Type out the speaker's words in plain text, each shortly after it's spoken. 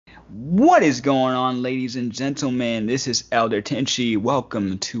What is going on, ladies and gentlemen? This is Elder Tenchi.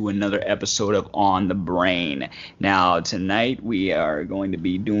 Welcome to another episode of On the Brain. Now, tonight we are going to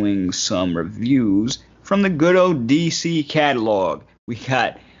be doing some reviews from the good old DC catalog. We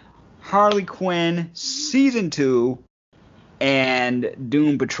got Harley Quinn Season 2 and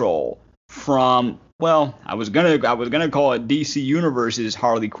Doom Patrol from, well, I was gonna call it DC Universe's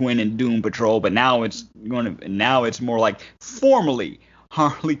Harley Quinn and Doom Patrol, but now it's more like formally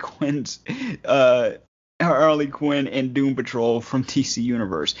Harley Quinn's Harley Quinn and Doom Patrol from DC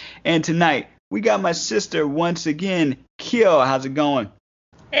Universe. And tonight we got my sister once again, Kyo. How's it going?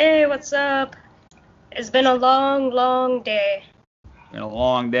 Hey, what's up? It's been a long day. Been a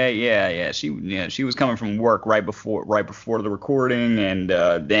long day. Yeah. She was coming from work right before the recording, and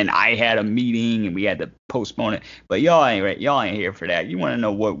then I had a meeting and we had to postpone it. But y'all ain't here for that. You want to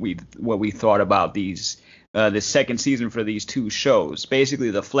know what we thought about the second season for these two shows, basically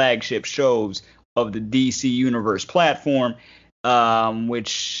the flagship shows of the DC Universe platform,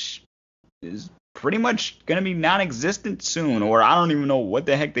 which is pretty much going to be non-existent soon, or I don't even know what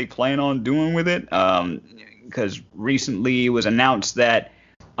the heck they plan on doing with it, because recently it was announced that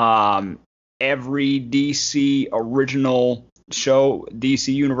every DC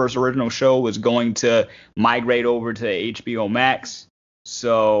Universe original show was going to migrate over to HBO Max.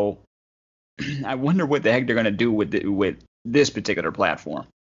 So I wonder what the heck they're gonna do with this particular platform.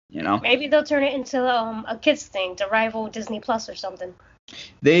 You know, maybe they'll turn it into a kids thing to rival Disney Plus or something.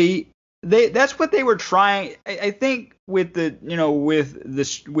 They that's what they were trying. I think with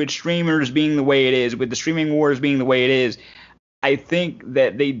streamers being the way it is, with the streaming wars being the way it is, I think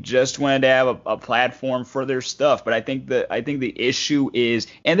that they just wanted to have a platform for their stuff. But I think the issue is,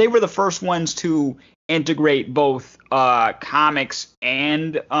 and they were the first ones to integrate both comics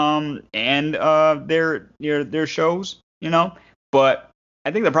and their shows, But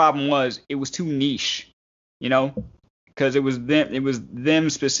I think the problem was it was too niche, because it was them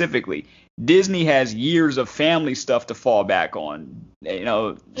specifically. Disney has years of family stuff to fall back on, They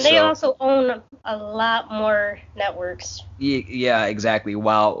also own a lot more networks. Yeah, exactly.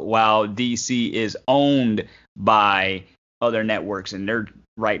 While DC is owned by other networks, and they're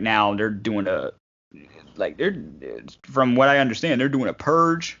doing from what I understand, they're doing a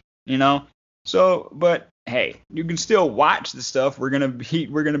purge, So, but hey, you can still watch the stuff. We're gonna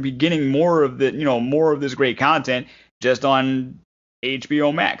be getting more of this great content just on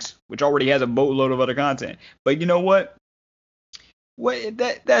HBO Max, which already has a boatload of other content. But you know what?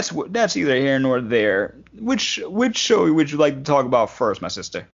 That's either here nor there. Which show would you like to talk about first, my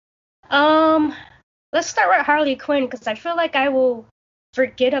sister? Let's start with Harley Quinn, because I feel like I will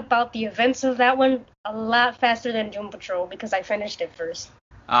forget about the events of that one a lot faster than Doom Patrol, because I finished it first.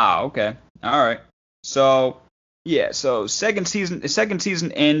 Ah, okay. All right. So, yeah, second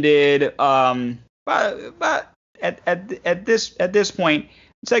season ended about at this point.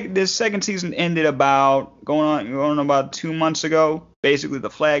 This second season ended about going on about 2 months ago. Basically, the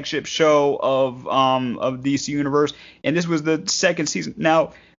flagship show of DC Universe, and this was the second season.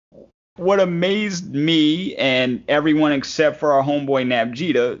 Now, what amazed me and everyone except for our homeboy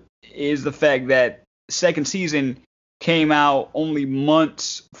Nabjita is the fact that second season came out only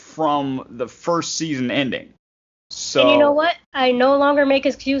months from the first season ending. So, and you know what? I no longer make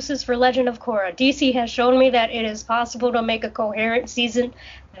excuses for Legend of Korra. DC has shown me that it is possible to make a coherent season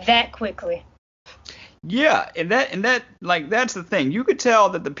that quickly. Yeah, and that's the thing. You could tell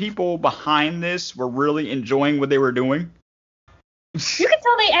that the people behind this were really enjoying what they were doing. You could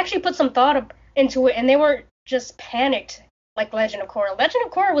tell they actually put some thought into it, and they weren't just panicked like Legend of Korra. Legend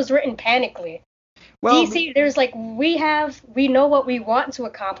of Korra was written panically. Well, DC, there's we know what we want to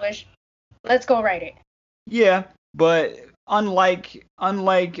accomplish. Let's go write it. Yeah, but unlike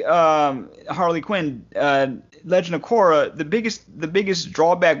Harley Quinn, Legend of Korra, the biggest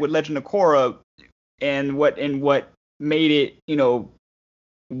drawback with Legend of Korra, and what made it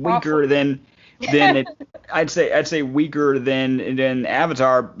weaker than it, I'd say weaker than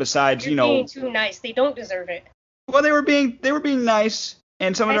Avatar. Besides, You're being too nice. They don't deserve it. Well, they were being nice,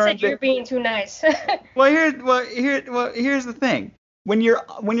 and some of them. I said you're being too nice. Here's the thing. When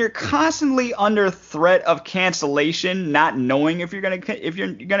you're constantly under threat of cancellation, not knowing if you're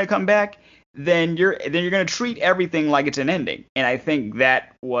gonna come back, then you're gonna treat everything like it's an ending. And I think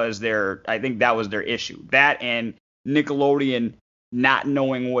that was their issue. That and Nickelodeon not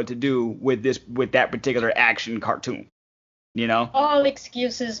knowing what to do with that particular action cartoon. All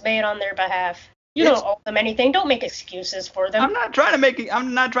excuses made on their behalf. You don't owe them anything. Don't make excuses for them. I'm not trying to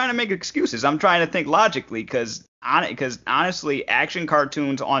make excuses. I'm trying to think logically, because honestly, action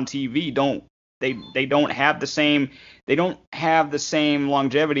cartoons on TV don't They don't have the same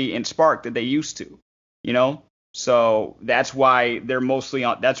longevity in Spark that they used to, you know. So that's why they're mostly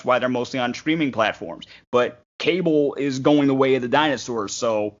on streaming platforms. But cable is going the way of the dinosaurs,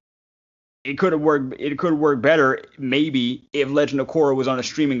 so it could have worked better maybe if Legend of Korra was on a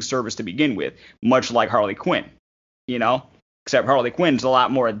streaming service to begin with, much like Harley Quinn, you know. Except Harley Quinn's a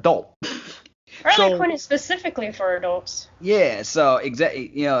lot more adult. Harley Quinn is specifically for adults. Yeah, so exactly,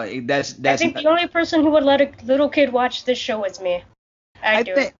 you know, that's. I think the only person who would let a little kid watch this show is me. I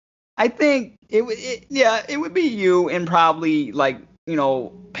think it would be you and probably like, you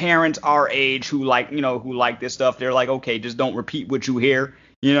know, parents our age who like this stuff. They're like, okay, just don't repeat what you hear.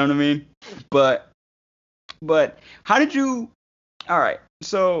 You know what I mean? But how did you? All right.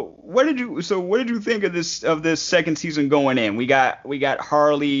 So what did you think of this second season going in? We got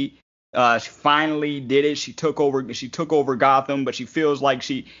Harley. She finally did it. She took over Gotham, but she feels like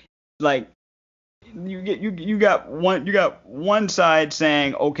you got one side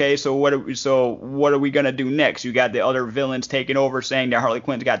saying, okay, so what are we gonna do next? You got the other villains taking over, saying that Harley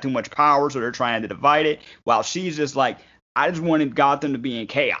Quinn's got too much power, so they're trying to divide it. While she's just like, I just wanted Gotham to be in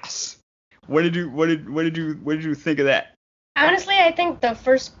chaos. What did you think of that? Honestly, I think the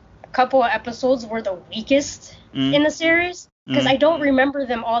first couple of episodes were the weakest in the series because I don't remember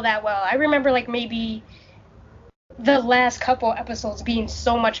them all that well. I remember like maybe the last couple episodes being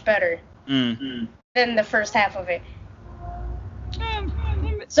so much better than the first half of it.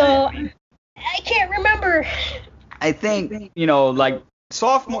 So I can't remember. I think, you know, like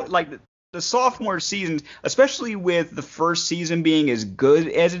the sophomore seasons, especially with the first season being as good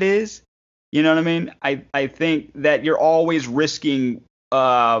as it is, you know what I mean? I think that you're always risking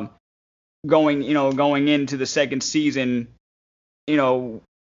going into the second season,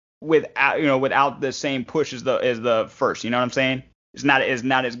 without the same push as the first. You know what I'm saying? It's not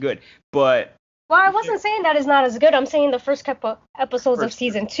as good. But well, I wasn't saying that it's not as good. I'm saying the first couple episodes of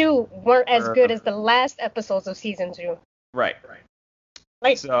season 2 weren't as good as the last episodes of season 2. Right.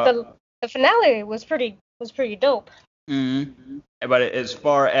 Like so, the finale was pretty dope. Mm-hmm. But as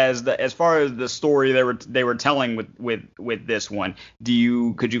far as the story they were telling with this one,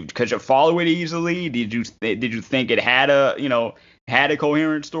 could you follow it easily? Did you think it had a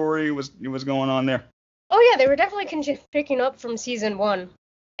coherent story? Was going on there? Oh yeah, they were definitely picking up from season 1,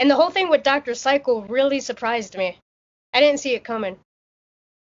 and the whole thing with Dr. Psycho really surprised me. I didn't see it coming.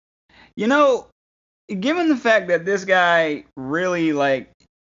 You know, given the fact that this guy really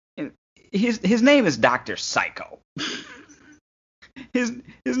his name is Dr. Psycho. His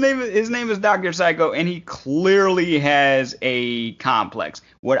name is Dr. Psycho, and he clearly has a complex.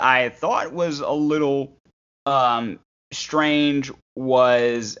 What I thought was a little strange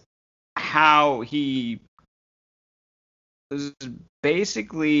was how he was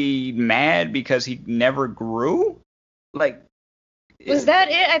basically mad because he never grew. Was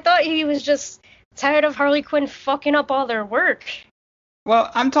that it? I thought he was just tired of Harley Quinn fucking up all their work. Well,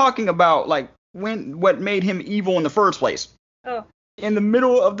 I'm talking about what made him evil in the first place. Oh. In the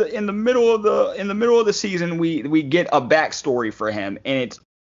middle of the season, we get a backstory for him, and it's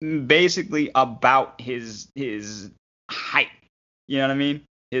basically about his height. You know what I mean?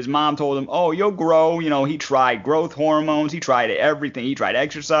 His mom told him, "Oh, you'll grow." You know, he tried growth hormones, he tried everything, he tried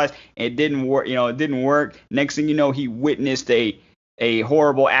exercise, and it didn't work. You know, it didn't work. Next thing you know, he witnessed a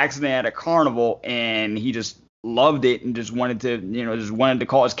horrible accident at a carnival, and he just loved it and just wanted to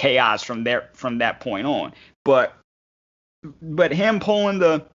cause chaos from that point on. But him pulling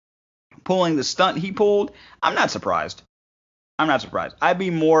the stunt he pulled, I'm not surprised. I'd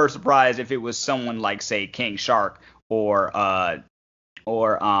be more surprised if it was someone like, say, King Shark or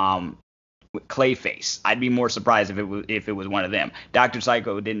Clayface. I'd be more surprised if it was one of them. Dr.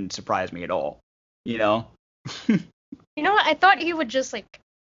 Psycho didn't surprise me at all. You know? You know what? I thought he would just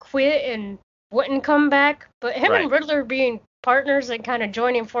quit and wouldn't come back, but him and Riddler being partners and kind of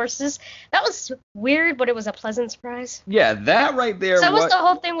joining forces, that was weird, but it was a pleasant surprise. Yeah, that right there. So that was the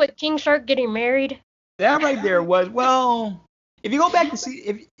whole thing with King Shark getting married. That right there was, well, if you go back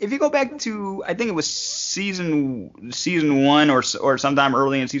to I think it was season 1 or sometime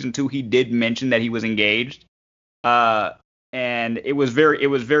early in season 2, he did mention that he was engaged. And it was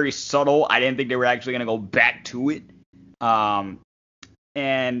very subtle. I didn't think they were actually going to go back to it.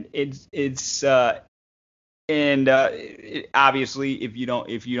 And obviously, if you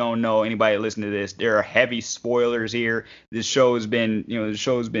don't know, anybody listen to this, there are heavy spoilers here. This show has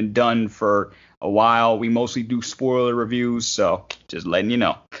been done for a while. We mostly do spoiler reviews, so just letting you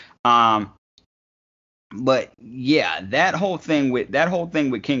know. But yeah, that whole thing with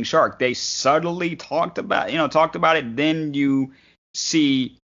King Shark, they subtly talked about it. Then you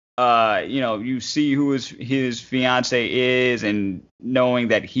see you see who his fiance is, and knowing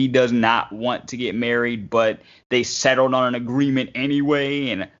that he does not want to get married, but they settled on an agreement anyway.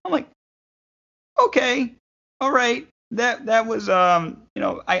 And I'm like, okay, all right. That was I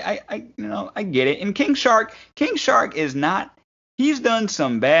get it. And King Shark is not. He's done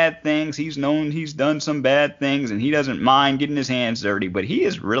some bad things. He's done some bad things, and he doesn't mind getting his hands dirty. But he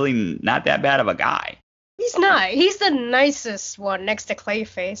is really not that bad of a guy. He's not. He's the nicest one next to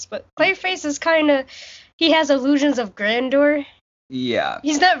Clayface, but Clayface is kind of. He has illusions of grandeur. Yeah.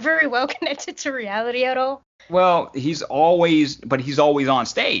 He's not very well connected to reality at all. Well, he's always on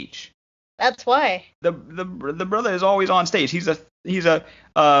stage. That's why. The brother is always on stage. He's a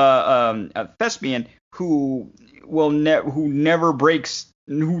thespian who never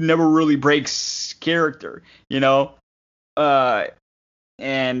really breaks character,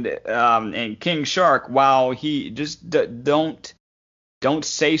 and King Shark, while he just don't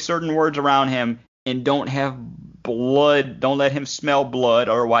say certain words around him, and don't have blood, don't let him smell blood,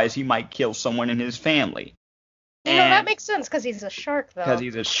 otherwise he might kill someone in his family. That makes sense because he's a shark, though. Because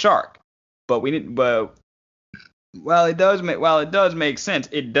he's a shark. But while it does make sense,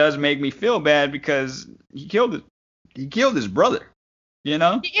 it does make me feel bad because he killed his brother,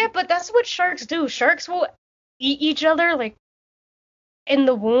 Yeah, but that's what sharks do. Sharks will eat each other like in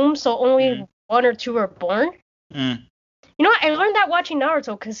the womb, so only one or two are born. Mm. I learned that watching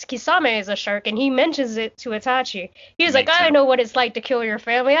Naruto because Kisame is a shark, and he mentions it to Itachi. He was like, Makes I sense. know what it's like to kill your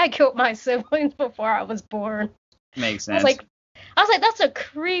family. I killed my siblings before I was born. Makes sense. I was like, that's a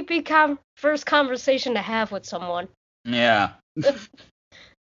creepy first conversation to have with someone. Yeah.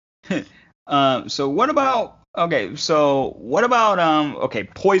 So what about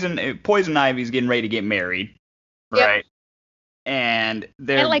Poison Ivy's getting ready to get married, right? Yep. And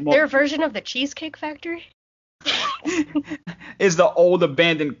their version of the Cheesecake Factory is the old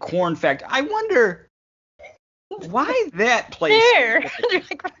abandoned corn factory. I wonder why that place. There.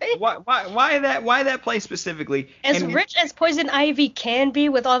 Why that place specifically? As rich as Poison Ivy can be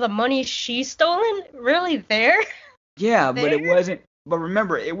with all the money she's stolen, really there? Yeah, there? But it wasn't. But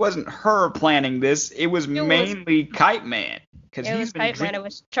remember, it wasn't her planning this. It was mainly Kite Man. It was Kite Man. It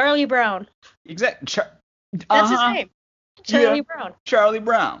was Charlie Brown. Exactly. That's his name. Charlie Brown. Charlie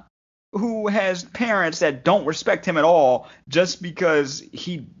Brown, who has parents that don't respect him at all just because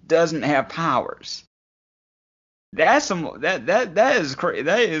he doesn't have powers. That's that is crazy.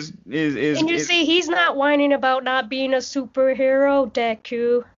 That is. And you see, he's not whining about not being a superhero,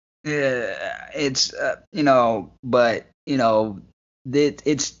 Deku. Yeah, it's but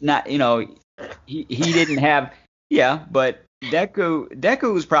it's not, he didn't have, but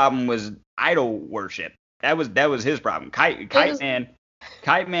Deku's problem was idol worship. That was his problem.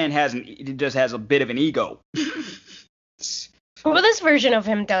 Kite Man just has a bit of an ego. Well, this version of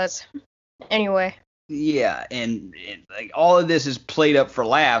him does. Anyway. Yeah, and like all of this is played up for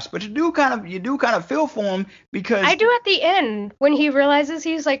laughs, but you do kind of feel for him because I do at the end when he realizes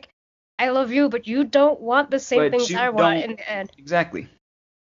he's like, I love you, but you don't want the same things I want in the end. Exactly.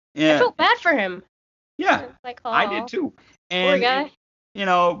 Yeah. I felt bad for him. Yeah. Like, I did too. Poor guy.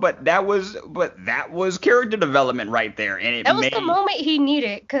 But that was character development right there, and that was the moment he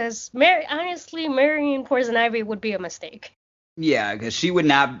needed, because honestly, marrying Poison Ivy would be a mistake. Yeah, because she would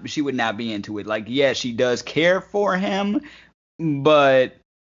not be into it. Like, yeah, she does care for him, but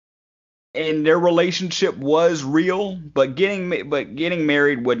their relationship was real. But getting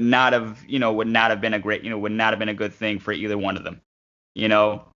married would not have been a good thing for either one of them.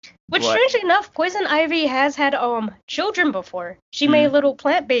 Which, strangely enough, Poison Ivy has had children before. She made little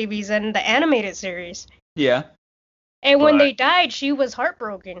plant babies in the animated series. Yeah. And when they died, she was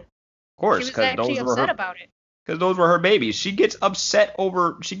heartbroken. Of course, she was actually upset about it. Because those were her babies. She gets upset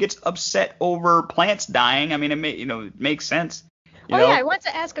over plants dying. I mean, it makes sense. Yeah, I want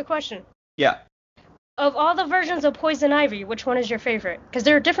to ask a question. Yeah. Of all the versions of Poison Ivy, which one is your favorite? Because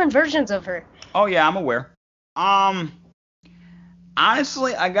there are different versions of her. Oh yeah, I'm aware. Honestly,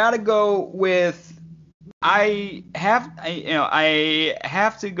 I gotta go with. I have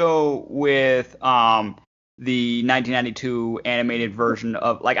to go with the 1992 animated version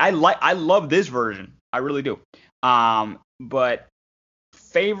of, like, I love this version. I really do. But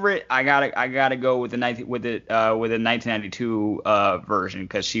favorite, I gotta go with the 1992 version,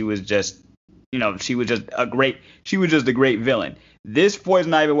 because she was just a great villain. This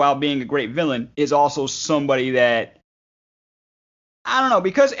Poison Ivy, while being a great villain, is also somebody that, I don't know,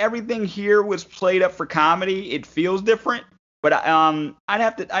 because everything here was played up for comedy, it feels different. But I'd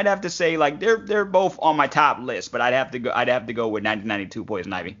have to say, like, they're both on my top list, but I'd have to go with 1992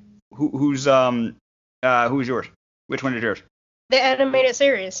 Poison Ivy. Who's yours? Which one is yours? The animated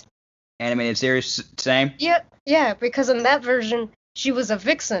series. Animated series, same? Yeah, because in that version, she was a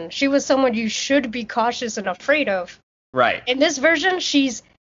vixen. She was someone you should be cautious and afraid of. Right. In this version, she's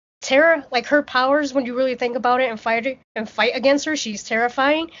like her powers, when you really think about it and fight against her, she's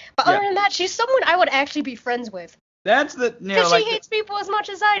terrifying. But other than that, she's someone I would actually be friends with. That's the, because she hates people as much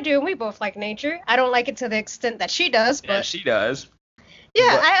as I do, and we both like nature. I don't like it to the extent that she does, but yeah, she does.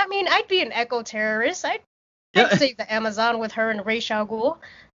 Yeah, but I mean, I'd be an eco-terrorist. I'd save the Amazon with her and Ra's al Ghul.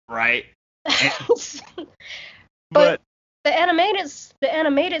 Right. but the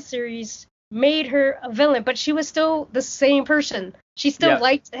animated series made her a villain, but she was still the same person. She still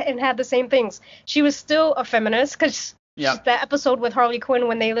liked and had the same things. She was still a feminist, because that episode with Harley Quinn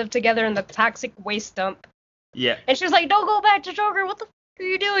when they lived together in the toxic waste dump. Yeah. And she was like, "Don't go back to Joker. What the f are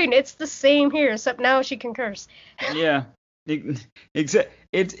you doing?" It's the same here, except now she can curse. Yeah. It's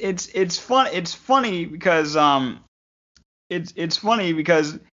fun. It's funny because it's funny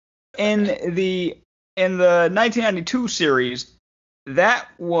because in the 1992 series, that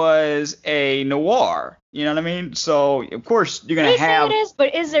was a noir. You know what I mean? So of course you're gonna have. It is,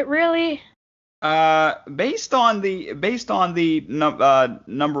 but is it really? Based on the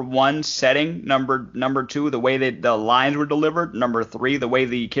number one setting, number two, the way that the lines were delivered, number three, the way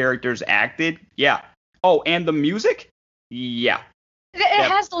the characters acted, yeah. Oh, and the music, yeah. It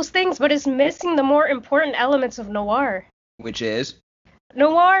has those things, but it's missing the more important elements of noir. Which is?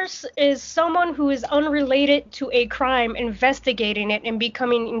 Noir is someone who is unrelated to a crime investigating it and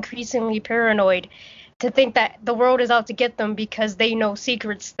becoming increasingly paranoid to think that the world is out to get them because they know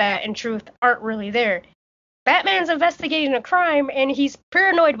secrets that in truth aren't really there. Batman's investigating a crime and he's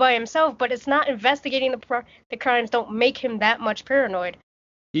paranoid by himself, but it's not investigating the crimes don't make him that much paranoid.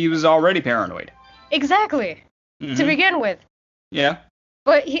 He was already paranoid. Exactly. Mm-hmm. To begin with. Yeah.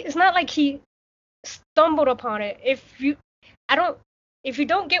 But it's not like he stumbled upon it. If you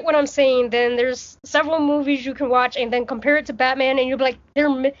don't get what I'm saying, then there's several movies you can watch and then compare it to Batman, and you'll be like,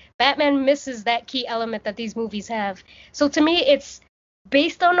 Batman misses that key element that these movies have. So to me, it's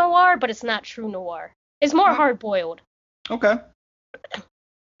based on noir, but it's not true noir. It's more hard-boiled. Okay,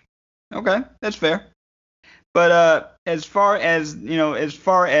 that's fair. But as far as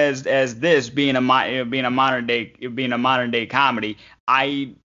this being a modern day comedy,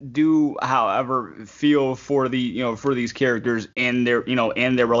 I do, however, feel for these characters and their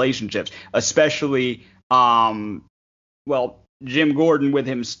relationships, especially Jim Gordon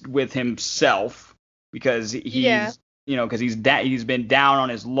with himself, because he's been down on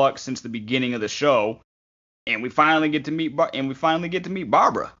his luck since the beginning of the show, and we finally get to meet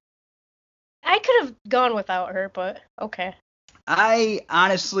Barbara. I could have gone without her, but okay. I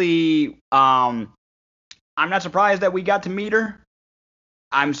honestly, I'm not surprised that we got to meet her.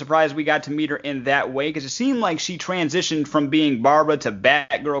 I'm surprised we got to meet her in that way, because it seemed like she transitioned from being Barbara to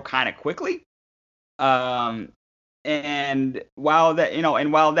Batgirl kind of quickly. And while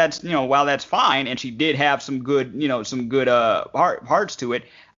that's fine, and she did have some good parts to it,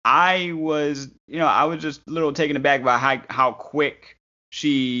 I was just a little taken aback by how quick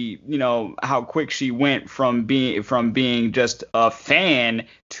she went from being just a fan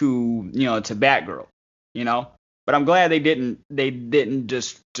to Batgirl, But I'm glad they didn't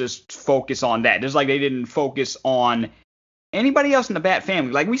just focus on that. Just like they didn't focus on anybody else in the Bat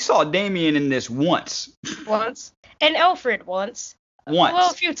family. Like, we saw Damian in this once. And Alfred once. Well,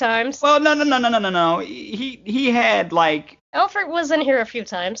 a few times. Well, no. He had like. Alfred was in here a few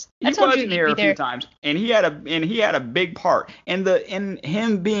times. He was in here a few times, and he had a big part. And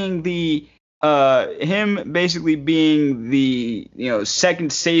him basically being the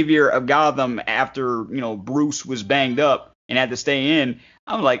second savior of Gotham after Bruce was banged up and had to stay in.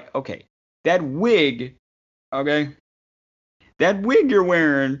 I'm like, okay, that wig you're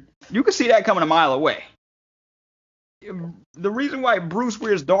wearing, you can see that coming a mile away. The reason why Bruce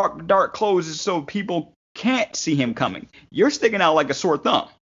wears dark clothes is so people can't see him coming. You're sticking out like a sore thumb,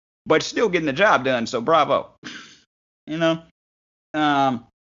 but still getting the job done. So bravo,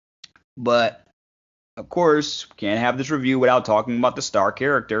 But of course, can't have this review without talking about the star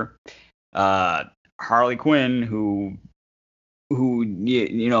character, Harley Quinn, who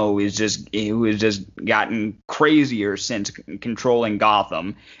is just gotten crazier since controlling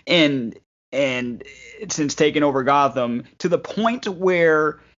Gotham, and since taking over Gotham, to the point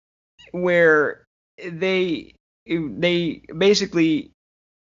where they basically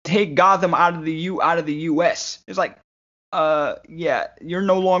take Gotham out of the U.S. It's like, yeah, you're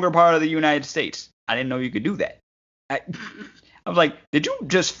no longer part of the United States. I didn't know you could do that. I was like, did you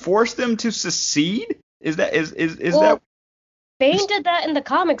just force them to secede? Is that? Bane did that in the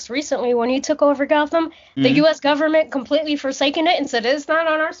comics recently when he took over Gotham. The U.S. government completely forsaken it and said, it's not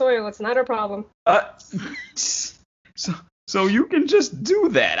on our soil, it's not our problem. So you can just do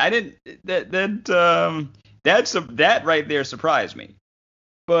that. I didn't, that right there surprised me.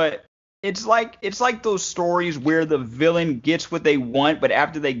 But it's like those stories where the villain gets what they want, but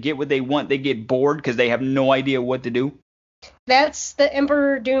after they get what they want, they get bored because they have no idea what to do. That's the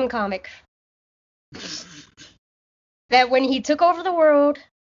Emperor Doom comic. That when he took over the world,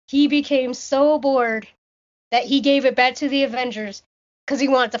 he became so bored that he gave it back to the Avengers because he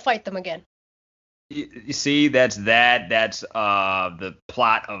wanted to fight them again. You see, that's the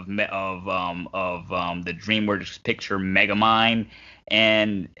plot of the DreamWorks picture Megamind,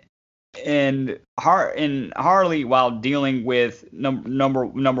 and Harley, while dealing with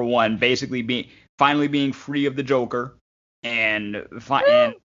number one, basically finally being free of the Joker,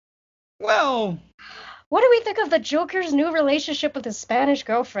 well. What do we think of the Joker's new relationship with his Spanish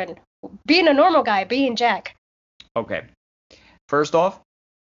girlfriend? Being a normal guy, being Jack. Okay. First off,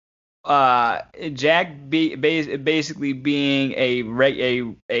 Jack basically being a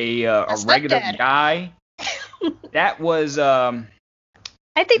regular guy. That was I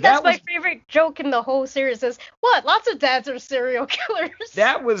think that's my favorite joke in the whole series. Is what? Lots of dads are serial killers.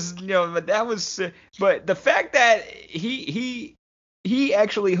 But the fact that he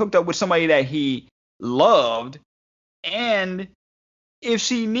actually hooked up with somebody that he loved, and if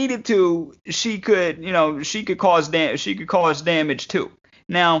she needed to, she could cause damage too.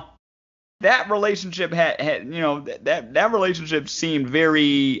 Now, that relationship had that relationship seemed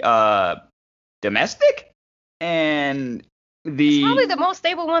very domestic, and it's probably the most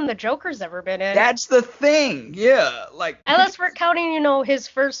stable one the Joker's ever been in. That's the thing, yeah. Unless we're counting, his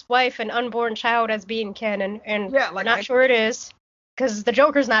first wife and unborn child as being canon, and not sure it is. Because the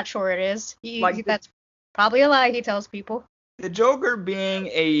Joker's not sure it is. That's probably a lie he tells people. The Joker being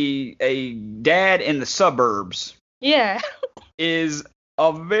a dad in the suburbs. Yeah. Is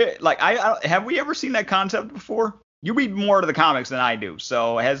a very I have we ever seen that concept before? You read more of the comics than I do,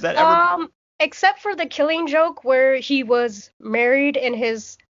 so has that ever? Except for the Killing Joke where he was married and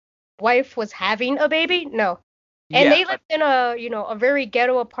his wife was having a baby. No. And they lived in a very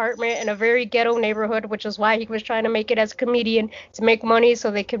ghetto apartment in a very ghetto neighborhood, which is why he was trying to make it as a comedian to make money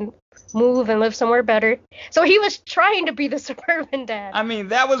so they can move and live somewhere better. So he was trying to be the suburban dad. I mean,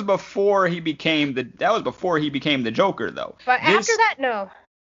 that was before he became the Joker, though. But after that, no.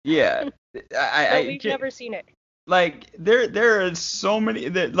 Yeah. We've never seen it. There are so many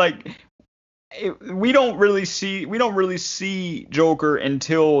that we don't really see Joker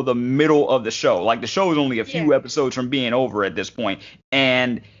until the middle of the show. The show is only a few episodes from being over at this point,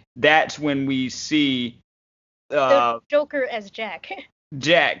 and that's when we see the Joker as Jack.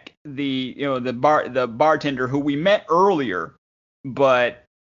 Jack, the bartender who we met earlier, but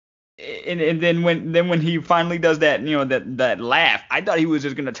and then when he finally does that that laugh, I thought he was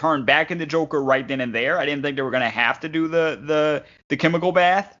just gonna turn back into Joker right then and there. I didn't think they were gonna have to do the chemical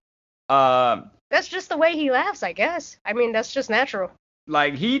bath. That's just the way he laughs, I guess. I mean, that's just natural.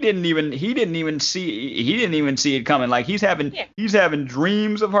 He didn't even see it coming. He's having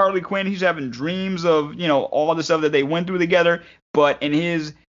dreams of Harley Quinn. He's having dreams of all the stuff that they went through together. But in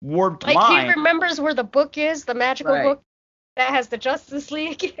his warped mind, he remembers where the book is, the magical book that has the Justice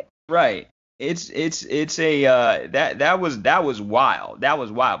League. Right. It's a that was wild. That was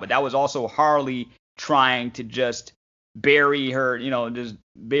wild. But that was also Harley trying to just bury her, just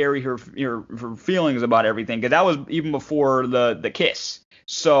bury her feelings about everything, because that was even before the kiss.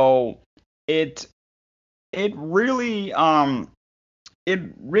 So it really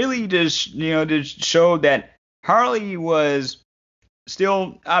just showed that Harley was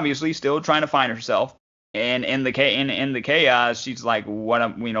obviously still trying to find herself, and in the chaos, she's like, what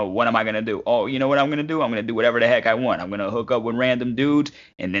am I gonna do? Oh, you know what I'm gonna do? I'm gonna do whatever the heck I want. I'm gonna hook up with random dudes,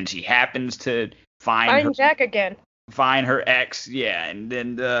 and then she happens to find Jack again. Find her ex, and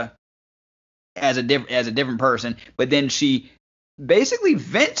then as a different person, but then she basically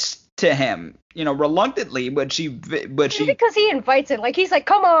vents to him, reluctantly, but she because he invites it, he's like,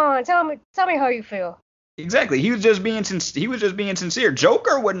 come on, tell me how you feel. Exactly, he was just being sincere.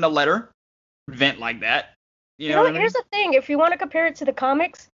 Joker wouldn't have let her vent like that. Here's the thing: if you want to compare it to the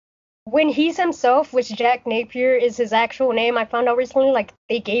comics, when he's himself, which Jack Napier is his actual name, I found out recently,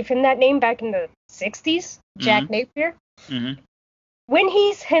 they gave him that name back in the 60s, Jack Napier. Mm-hmm. When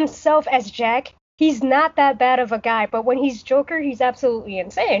he's himself as Jack, he's not that bad of a guy, but when he's Joker, he's absolutely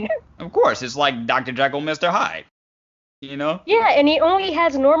insane. Of course, it's like Dr. Jekyll, Mr. Hyde, Yeah, and he only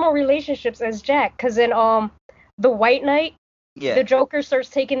has normal relationships as Jack, because in The White Knight, the Joker starts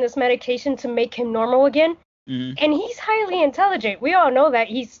taking this medication to make him normal again, Mm-hmm. And he's highly intelligent. We all know that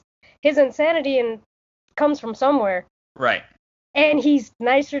his insanity comes from somewhere. Right. And he's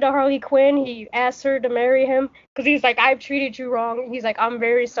nicer to Harley Quinn. He asked her to marry him because he's like, I've treated you wrong. He's like, I'm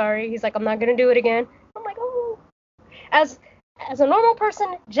very sorry. He's like, I'm not gonna do it again. I'm like, oh. As a normal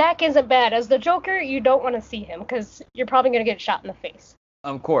person, Jack isn't bad. As the Joker, you don't want to see him because you're probably gonna get shot in the face.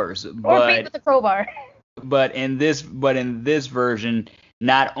 Of course, or beat with a crowbar. But in this version,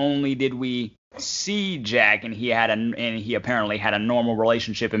 not only did we see Jack and he apparently had a normal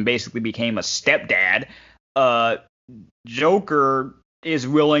relationship and basically became a stepdad, Joker is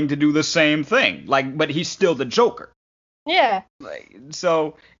willing to do the same thing. But he's still the Joker. Yeah.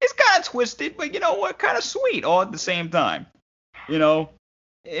 So it's kind of twisted, but you know what? Kind of sweet all at the same time.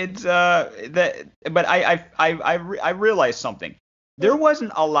 It's that. But I realized something. There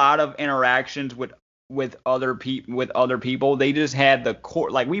wasn't a lot of interactions with other people. They just had the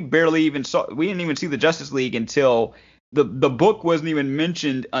core. We barely even we didn't even see the Justice League until the book wasn't even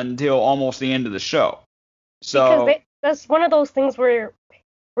mentioned until almost the end of the show. So because that's one of those things where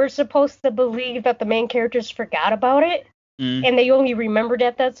we're supposed to believe that the main characters forgot about it, and they only remembered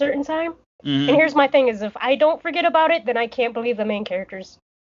at that certain time. And here's my thing: is if I don't forget about it, then I can't believe the main characters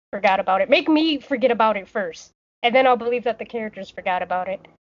forgot about it. Make me forget about it first. And then I'll believe that the characters forgot about it.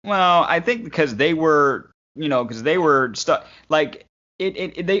 Well, I think because they were stuck.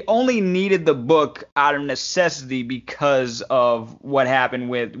 They only needed the book out of necessity because of what happened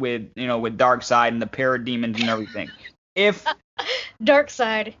with Darkseid and the parademons and everything. If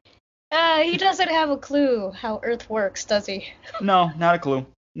Darkseid, he doesn't have a clue how Earth works, does he? No, not a clue.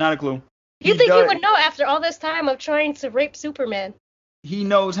 Not a clue. You think he would know after all this time of trying to rape Superman? He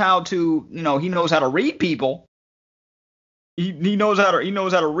knows how to, he knows how to read people. He knows how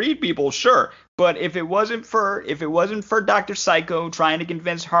to read people, sure. But if it wasn't for Dr. Psycho trying to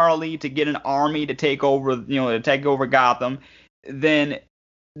convince Harley to get an army to take over Gotham, then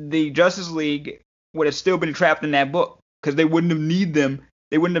the Justice League would have still been trapped in that book because they wouldn't have needed them.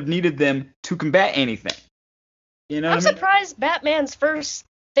 They wouldn't have needed them to combat anything. I'm surprised Batman's first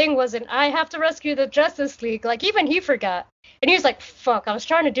thing wasn't, I have to rescue the Justice League. Even he forgot. And he was like, fuck, I was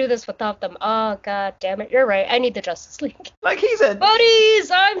trying to do this without them. Oh, god damn it, you're right. I need the Justice League. He said, buddies,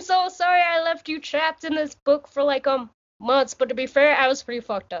 I'm so sorry I left you trapped in this book for months. But to be fair, I was pretty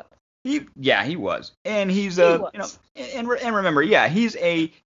fucked up. He was. And he's and remember, yeah, he's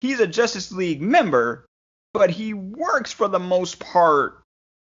a Justice League member, but he works for the most part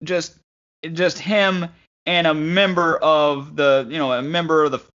just him and a member of the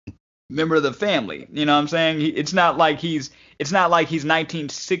family. You know what I'm saying? It's not like he's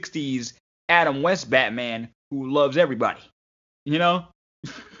 1960s Adam West Batman who loves everybody.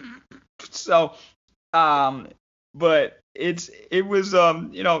 So but it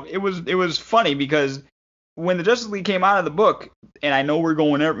was funny because when the Justice League came out of the book, and I know we're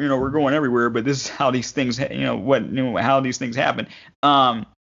going everywhere, but this is how these things how these things happen.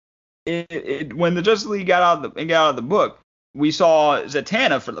 When the Justice League got out of the book, we saw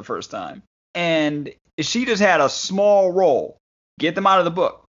Zatanna for the first time, and she just had a small role. Get them out of the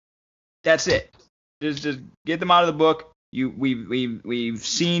book. That's it. Just get them out of the book. We've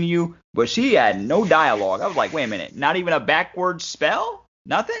seen you, but she had no dialogue. I was like, wait a minute, not even a backwards spell,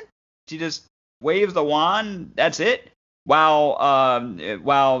 nothing. She just waves the wand. That's it.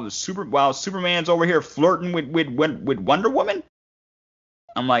 While Superman's over here flirting with Wonder Woman.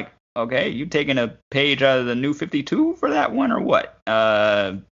 I'm like, okay, you taking a page out of the New 52 for that one or what?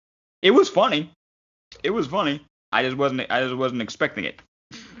 It was funny. I just wasn't expecting it.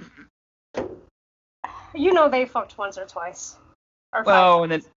 They fucked once or twice. Well,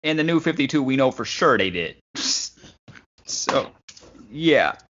 in the New 52, we know for sure they did. So,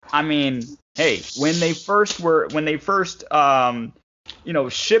 yeah. I mean, hey, when they first shipped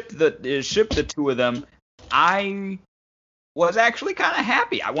the two of them, I was actually kind of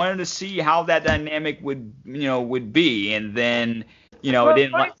happy. I wanted to see how that dynamic would be, and then it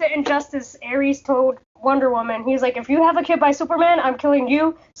didn't. According to Injustice, Ares told Wonder Woman, he's like, if you have a kid by Superman, I'm killing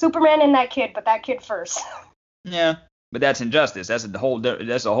you, Superman, and that kid, but that kid first. Yeah, but that's Injustice. That's a whole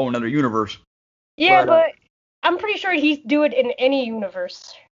another universe. Yeah, but I'm pretty sure he'd do it in any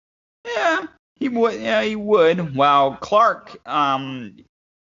universe. Yeah, he would. Yeah, he would. While Clark, I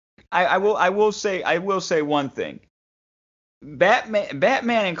will say one thing.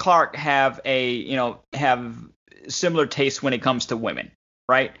 Batman and Clark have similar tastes when it comes to women,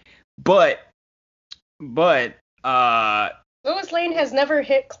 right? But Lois Lane has never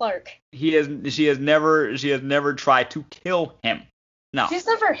hit Clark. She has never tried to kill him. No. She's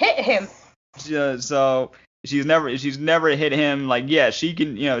never hit him. So she's never hit him. She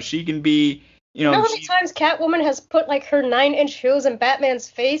can be You You know know, how many times Catwoman has put like her 9-inch heels in Batman's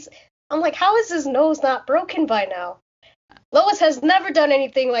face? I'm like, how is his nose not broken by now? Lois has never done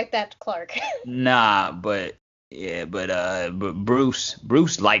anything like that to Clark. nah, but yeah, but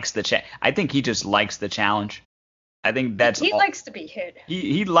Bruce likes the. I think he just likes the challenge. I think that's He all. likes to be hit.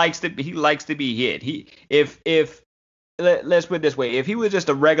 He likes to be hit. If let's put it this way, if he was just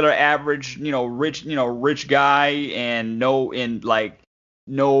a regular average, rich guy and no him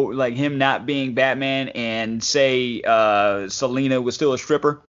not being Batman and say Selena was still a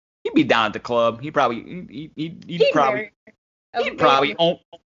stripper, he'd be down at the club. He'd probably own.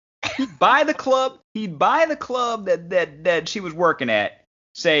 He'd buy the club. He'd buy the club that she was working at.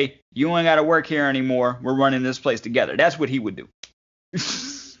 Say, you ain't got to work here anymore. We're running this place together. That's what he would do. And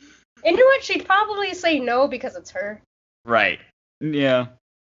you know what? She'd probably say no because it's her. Right. Yeah.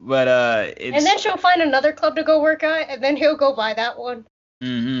 But it's. And then she'll find another club to go work at, and then he'll go buy that one.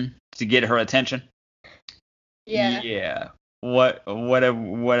 Mm-hmm. To get her attention. Yeah. Yeah. What have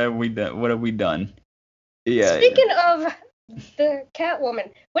we done? What have we done? Yeah. Speaking of the Catwoman,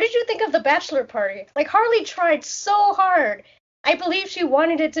 what did you think of the bachelor party? Like, Harley tried so hard. I believe she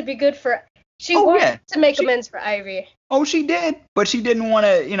wanted it to be good for. She wanted to make amends for Ivy. Oh, she did, but she didn't want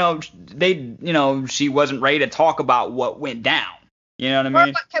to. She wasn't ready to talk about what went down. You know what I mean?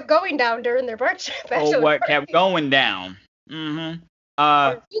 Or what kept going down during their bachelor or what party. kept going down. Mm-hmm.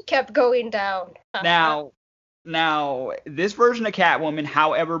 Or he kept going down. Now, this version of Catwoman,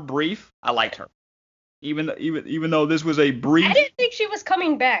 however brief, I liked her. Even though this was a brief. I didn't think she was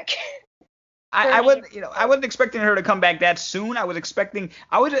coming back. I wasn't expecting her to come back that soon. I was expecting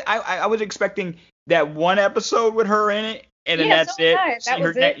that one episode with her in it, and then that's it.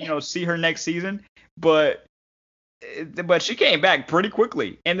 See her next season. But she came back pretty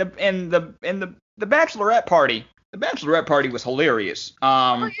quickly, and the Bachelorette party. The Bachelorette party was hilarious.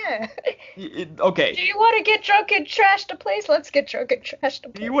 Oh yeah. Okay. Do you want to get drunk and trash the place? Let's get drunk and trash the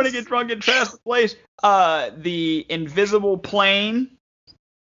place. Do you want to get drunk and trash the place? The invisible plane.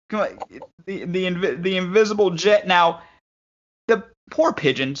 Come on, the invisible jet. Now, the poor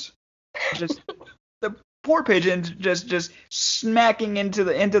pigeons, just smacking into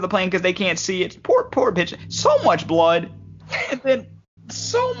the plane because they can't see it. Poor pigeon. So much blood, and then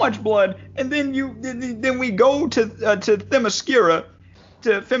then we go to Themyscira,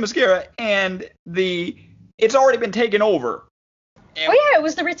 and it's already been taken over. And it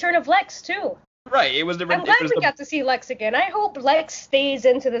was the return of Lex too. Right, it was the. I'm glad we got to see Lex again. I hope Lex stays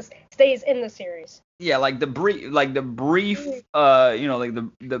in the series. Yeah, the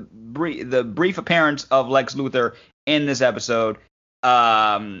brief appearance of Lex Luthor in this episode.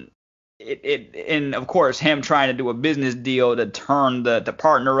 And of course him trying to do a business deal to turn the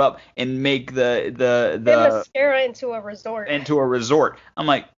partner up and make the Themyscira into a resort. I'm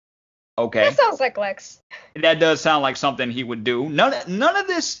like, okay. That sounds like Lex. That does sound like something he would do. None of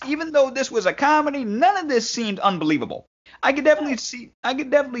this, even though this was a comedy, none of this seemed unbelievable. I could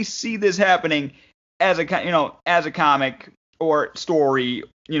definitely see this happening as a comic or story.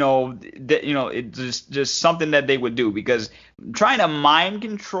 It's just something that they would do, because trying to mind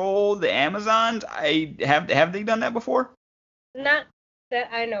control the Amazons, have they done that before? Not that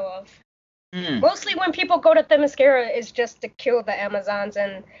I know of. Mostly when people go to Themyscira is just to kill the Amazons,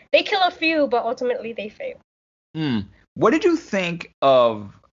 and they kill a few, but ultimately they fail. What did you think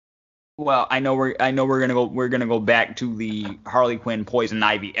of? Well, I know we're gonna go back to the Harley Quinn, Poison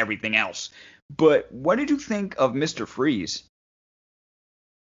Ivy, everything else. But what did you think of Mr. Freeze?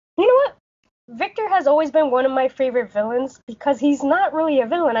 You know what? Victor has always been one of my favorite villains because he's not really a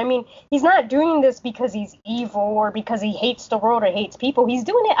villain. I mean, he's not doing this because he's evil or because he hates the world or hates people. He's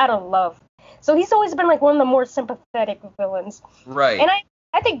doing it out of love. So he's always been like one of the more sympathetic villains. Right. And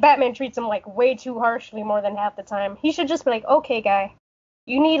I think Batman treats him like way too harshly more than half the time. He should just be like, okay, guy,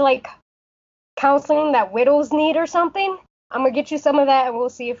 you need like counseling that widows need or something. I'm gonna get you some of that, and we'll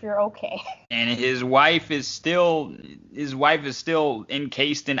see if you're okay. And his wife is still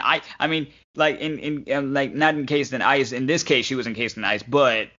encased in ice. I mean, like not encased in ice. In this case, she was encased in ice,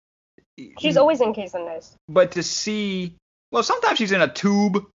 but she's always encased in ice. But to see, well, sometimes she's in a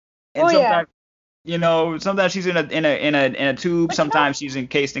tube, and sometimes she's in a tube. But sometimes she's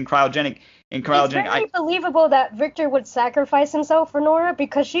encased in cryogenic. It's very believable that Victor would sacrifice himself for Nora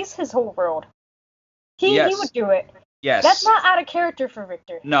because she's his whole world. He would do it. Yes. That's not out of character for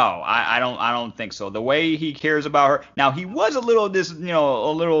Victor. No, I don't think so. The way he cares about her. Now, he was a little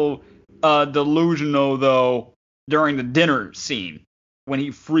delusional though during the dinner scene when he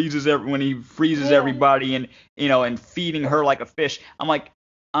freezes everybody and feeding her like a fish. I'm like,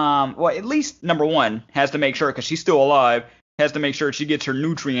 well, at least number one has to make sure, because she's still alive, has to make sure she gets her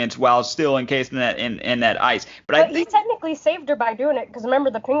nutrients while still encased in that ice. But he technically saved her by doing it, because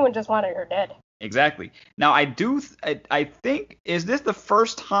remember, the penguin just wanted her dead. Exactly. Now, I think, is this the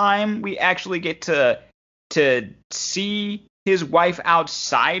first time we actually get to see his wife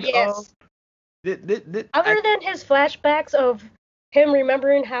outside of? Other than his flashbacks of him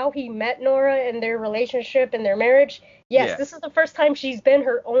remembering how he met Nora and their relationship and their marriage, yes, this is the first time she's been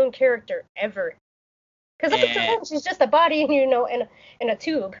her own character ever. Because up until then, she's just a body, in a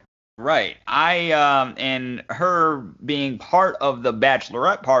tube. Right. And her being part of the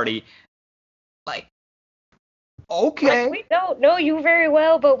bachelorette party, like, okay. Like, we don't know you very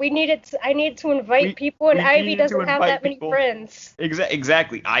well, but I needed to invite people, and Ivy doesn't have that many friends.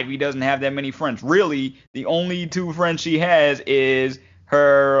 Exactly. Ivy doesn't have that many friends. Really, the only two friends she has is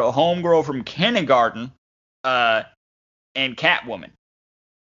her homegirl from kindergarten, and Catwoman.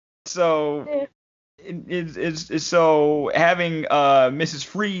 So, so having Mrs.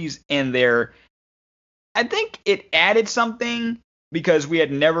 Freeze in there, I think it added something. Because we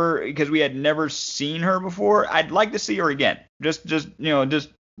had never seen her before. I'd like to see her again. Just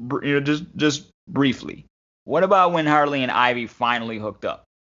briefly. What about when Harley and Ivy finally hooked up?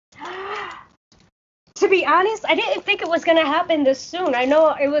 To be honest, I didn't think it was gonna happen this soon. I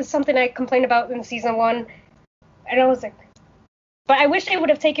know it was something I complained about in season 1, and I was like, but I wish they would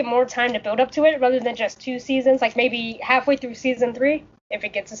have taken more time to build up to it rather than just 2 seasons, like maybe halfway through season 3, if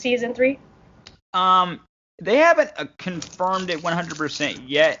it gets to season 3. They haven't confirmed it 100%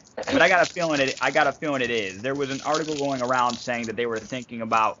 yet, but I got a feeling it is. There was an article going around saying that they were thinking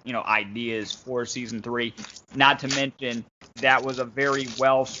about, ideas for season 3. Not to mention that was a very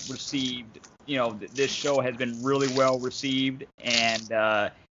well received. This show has been really well received,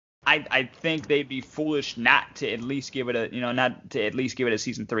 and I think they'd be foolish not to at least give it a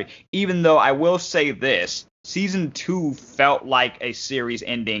season 3. Even though I will say this, season 2 felt like a series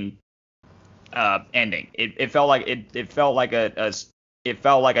ending. It felt like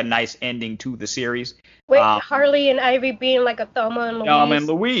a nice ending to the series. Wait, Harley and Ivy being like a Thelma and Louise. Thelma and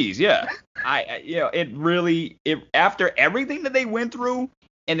Louise, yeah. It after everything that they went through,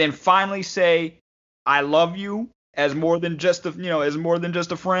 and then finally say, "I love you" as more than just a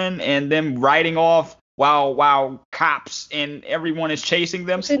friend, and them riding off while cops and everyone is chasing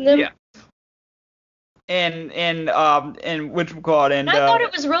them. Yeah. And which we call it. And I thought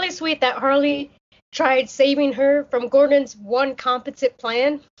it was really sweet that Harley tried saving her from Gordon's one competent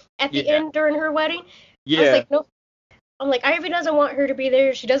plan at the end during her wedding. Yeah. I was like, no. I'm like, Ivy doesn't want her to be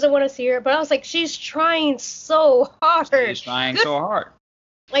there. She doesn't want to see her. But I was like, she's trying so hard. So hard.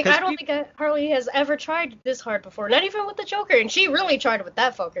 Like, I don't think Harley has ever tried this hard before. Not even with the Joker. And she really tried with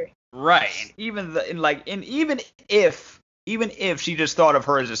that fucker. Right. And even if she just thought of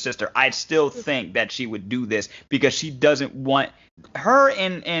her as a sister, I'd still think that she would do this because she doesn't want her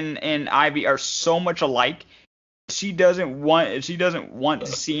and Ivy are so much alike. She doesn't want to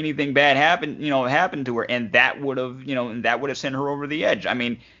see anything bad happen to her, and that would have sent her over the edge. I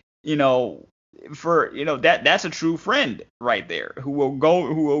mean, that's a true friend right there who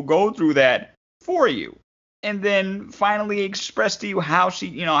will go through that for you, and then finally express to you how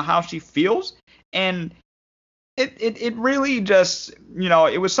she feels. And it really just,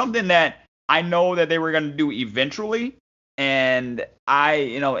 it was something that I know that they were going to do eventually. And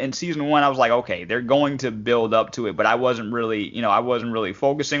in season 1, I was like, okay, they're going to build up to it, but I wasn't really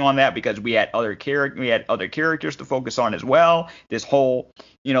focusing on that because we had other characters to focus on as well. This whole,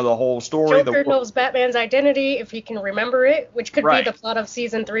 the whole story. Joker knows Batman's identity if he can remember it, which could be the plot of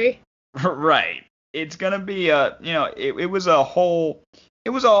season 3. Right. It's gonna be it was a whole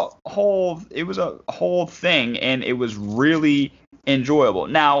thing, and it was really enjoyable.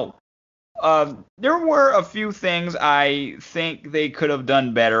 Now, there were a few things I think they could have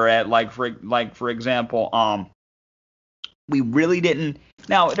done better at, like for example, we really didn't.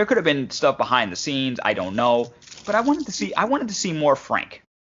 Now, there could have been stuff behind the scenes, I don't know, but I wanted to see more Frank.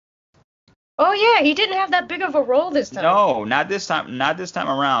 Oh yeah, he didn't have that big of a role this time. No, not this time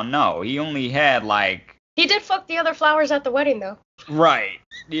around. No, he only had He did fuck the other flowers at the wedding though. Right.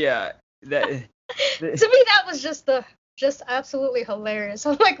 Yeah. To me, that was just absolutely hilarious.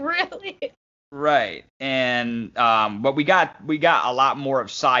 I'm like, really? Right. And but we got a lot more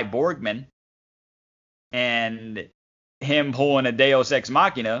of Cy Borgman and him pulling a Deus Ex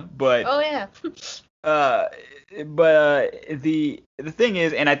Machina, but oh yeah. But the thing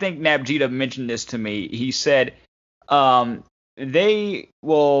is, and I think Nabjita mentioned this to me. He said they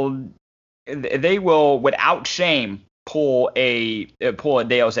will without shame pull a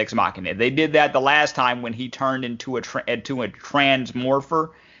Deus Ex Machina. They did that the last time when he turned into a transmorpher.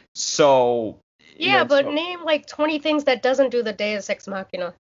 So Yeah, but name like 20 things that doesn't do the Deus Ex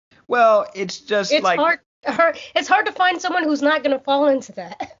Machina. Well, it's just it's hard. It's hard to find someone who's not gonna fall into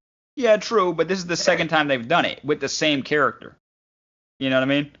that. Yeah, true, but this is the second time they've done it with the same character. You know what I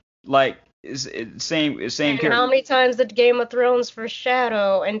mean? Like, same character. How many times did Game of Thrones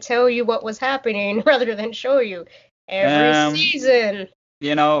foreshadow and tell you what was happening rather than show you every season?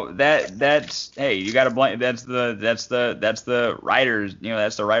 You know, that's hey, you gotta blame. That's the writers. You know,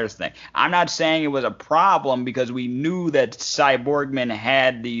 that's the writers thing. I'm not saying it was a problem because we knew that Cyborgman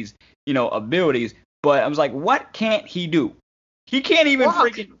had these, abilities, but I was like, what can't he do? He can't even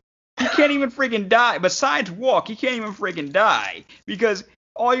freaking die. Besides walk, he can't even freaking die because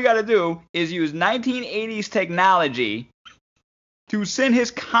all you got to do is use 1980s technology to send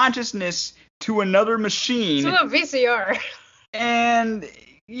his consciousness to another machine. To a VCR. And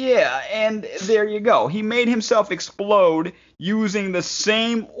yeah, and there you go. He made himself explode using the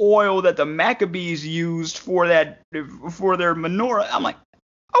same oil that the Maccabees used for their menorah. I'm like,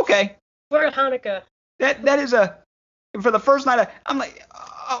 okay. For Hanukkah. That is for the first night. I'm like,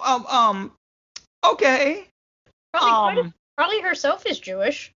 okay. Harley herself is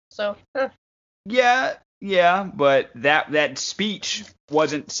Jewish, so. Yeah, but that speech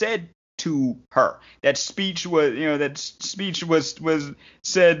wasn't said to her. That speech was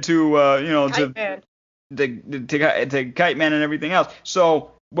said to to Kite Man and everything else.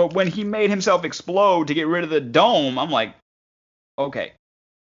 So, but when he made himself explode to get rid of the dome, I'm like, okay,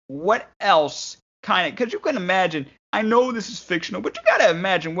 what else because you can imagine. I know this is fictional, but you gotta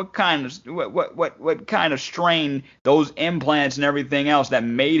imagine what kind of strain those implants and everything else that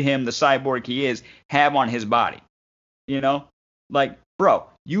made him the cyborg he is have on his body. You know, like, bro,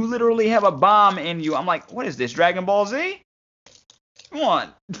 you literally have a bomb in you. I'm like, what is this, Dragon Ball Z? Come on,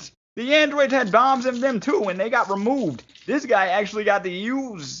 the androids had bombs in them too, and they got removed. This guy actually got to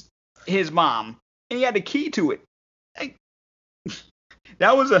use his bomb, and he had the key to it.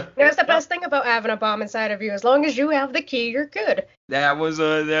 That's the best thing about having a bomb inside of you. As long as you have the key, you're good. That was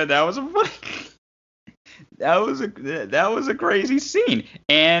a crazy scene,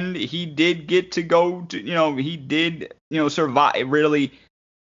 and he did get to go to he did survive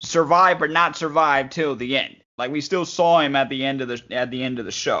but not survive till the end. Like, we still saw him at the end of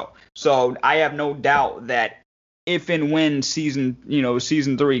the show. So I have no doubt that if and when season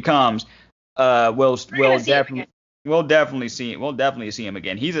 3 comes, we'll definitely see him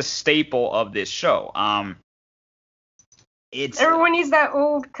again. He's a staple of this show. Everyone needs that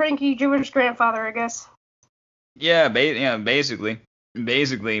old cranky Jewish grandfather, I guess. Yeah, basically.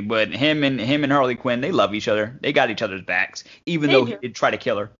 But him and Harley Quinn, they love each other. They got each other's backs, even though he did try to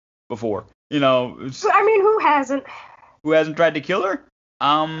kill her before. I mean, who hasn't? Who hasn't tried to kill her?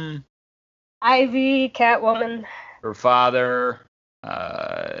 Ivy, Catwoman. Her father.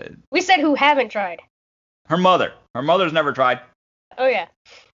 We said who haven't tried. Her mother. Her mother's never tried. Oh yeah.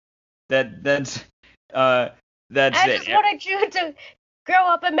 That's it. I just wanted you to grow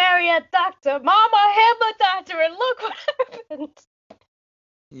up and marry a doctor. Mama, I'm a doctor, and look what happened.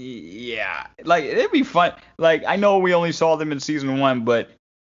 Yeah, like, it'd be fun. Like, I know we only saw them in season 1, but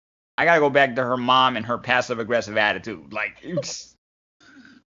I gotta go back to her mom and her passive aggressive attitude. Like, it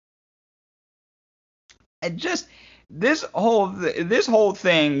just. This whole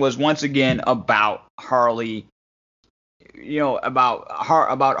thing was once again about Harley,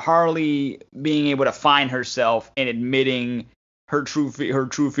 about Harley being able to find herself and admitting her true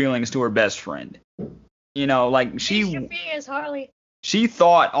feelings to her best friend. Like, she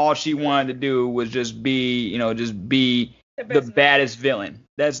thought all she wanted to do was just be the baddest villain.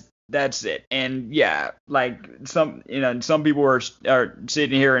 That's it. And yeah, like, some people are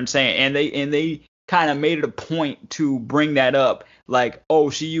sitting here and saying, and they kind of made it a point to bring that up, like, oh,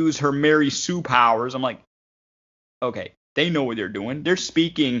 she used her Mary Sue powers. I'm like, okay, they know what they're doing. They're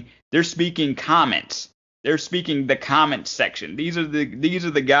speaking comments. They're speaking the comment section. These are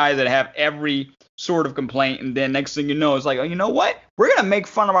the guys that have every sort of complaint, and then next thing you know, it's like, oh, you know what? We're gonna make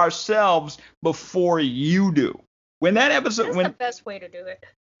fun of ourselves before you do. When that episode, that's the best way to do it.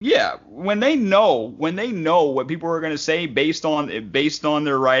 Yeah, when they know what people are gonna say based on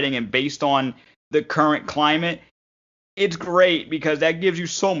their writing and based on the current climate, it's great because that gives you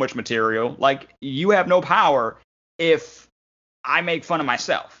so much material. Like, you have no power if I make fun of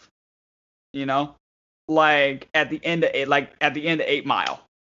myself, like at the end of 8 Mile,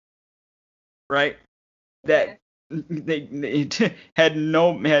 right? That they had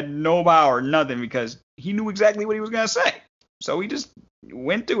no power, nothing, because he knew exactly what he was gonna say, so he just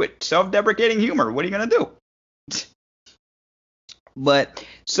went to it. Self-deprecating humor. What are you gonna do?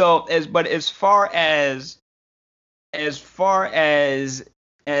 As far as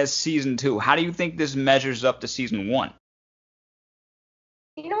as season 2. How do you think this measures up to season 1?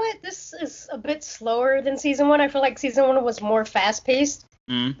 You know what? This is a bit slower than season 1. I feel like season 1 was more fast-paced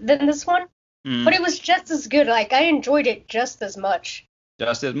than this one. But it was just as good. Like, I enjoyed it just as much.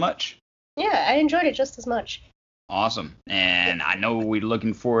 Just as much? Yeah, I enjoyed it just as much. Awesome. And I know we're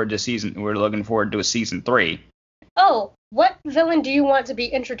looking forward to a season 3. Oh, what villain do you want to be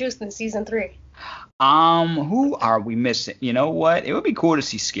introduced in season 3? Who are we missing? You know what? It would be cool to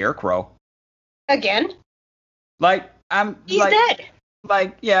see Scarecrow. Again? He's dead.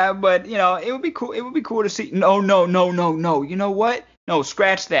 Yeah, but it would be cool. It would be cool to see. No. You know what? No,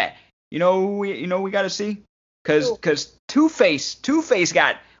 scratch that. We got to see? Cause Two-Face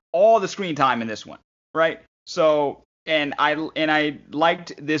got all the screen time in this one, right? So, and I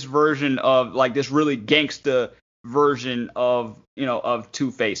liked this version of, like, this really gangsta version of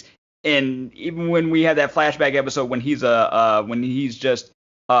Two-Face. And even when we had that flashback episode when he's just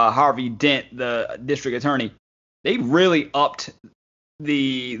Harvey Dent, the district attorney, they really upped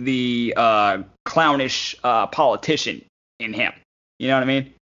the clownish politician in him. You know what I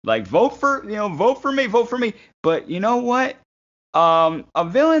mean? Like, vote for me. But you know what? A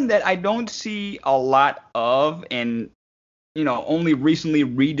villain that I don't see a lot of, and only recently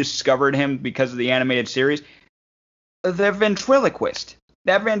rediscovered him because of the animated series, the ventriloquist.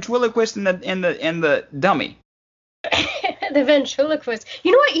 That ventriloquist and the dummy. The ventriloquist.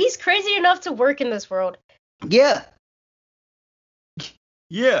 You know what? He's crazy enough to work in this world. Yeah.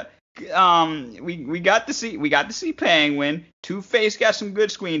 Yeah. We got to see Penguin. Two-Face got some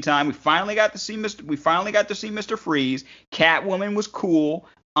good screen time. We finally got to see Mr. Freeze. Catwoman was cool.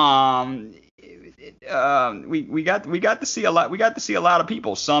 We got to see a lot. We got to see a lot of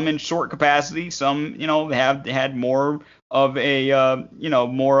people. Some in short capacity. Some have had more of a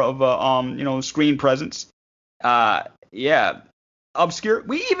screen presence. Yeah. Obscure.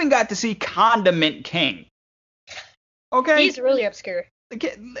 We even got to see Condiment King. Okay. He's really obscure.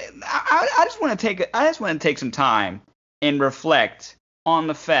 I just want to take some time and reflect on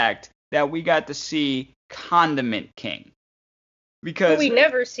the fact that we got to see Condiment King, because we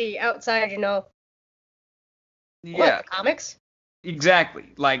never see outside, yeah, comics.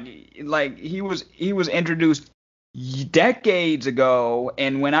 Exactly. Like he was introduced decades ago,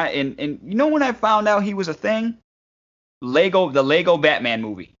 and when I found out he was a thing, the Lego Batman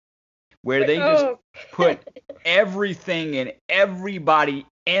movie, where they just put everything and everybody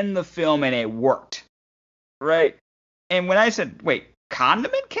in the film, and it worked, right? And when I said, wait,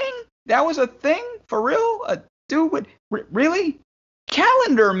 Condiment King? That was a thing? For real? A dude with, really?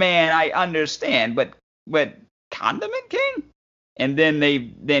 Calendar Man, I understand, but Condiment King? And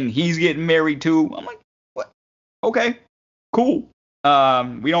then he's getting married too. I'm like, what? Okay, cool.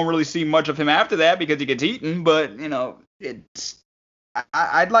 We don't really see much of him after that because he gets eaten, but it's,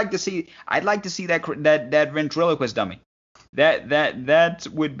 I'd like to see that ventriloquist dummy. That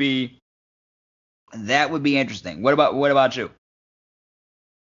would be interesting. What about you?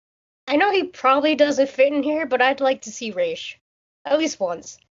 I know he probably doesn't fit in here, but I'd like to see Raish at least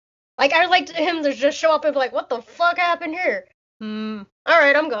once. Like, I'd like him to just show up and be like, "What the fuck happened here? All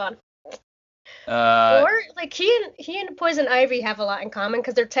right, I'm gone." Or like he and Poison Ivy have a lot in common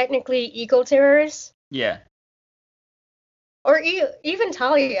because they're technically eco-terrorists. Yeah. Or even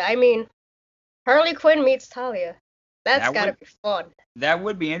Talia. I mean, Harley Quinn meets Talia. That's gotta be fun. That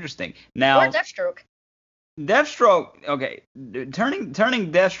would be interesting. Now, or Deathstroke. Okay. Turning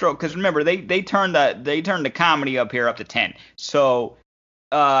Deathstroke, because remember they turned the comedy up to 10. So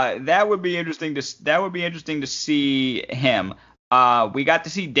that would be interesting to see him. We got to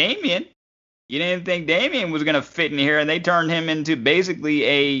see Damien. You didn't think Damien was gonna fit in here, and they turned him into basically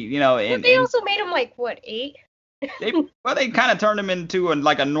they also made him like what, 8? They kind of turned him into a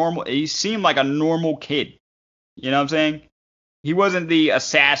normal. He seemed like a normal kid. You know what I'm saying? He wasn't the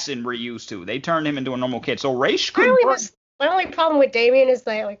assassin we're used to. They turned him into a normal kid. So Raish could. My only problem with Damien is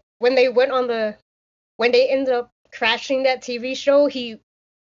that, like, when they ended up crashing that TV show, he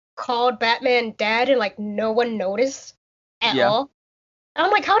called Batman Dad, and like no one noticed at all. And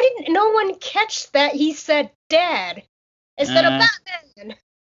I'm like, how did no one catch that he said Dad instead of Batman?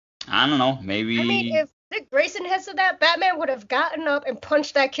 I don't know. Maybe. I mean, if Dick Grayson had said that, Batman would have gotten up and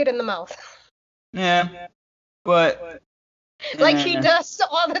punched that kid in the mouth. Yeah, but like he does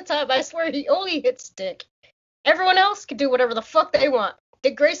all the time. I swear he only hits Dick. Everyone else can do whatever the fuck they want.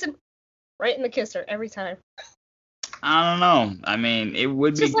 Dick Grayson, right in the kisser every time. I don't know. I mean, it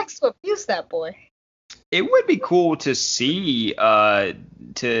would just likes to abuse that boy. It would be cool to see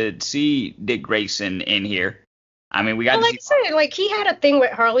Dick Grayson in here. I mean, we got to see. Like I said, like he had a thing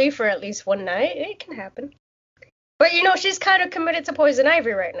with Harley for at least one night. It can happen. But she's kind of committed to Poison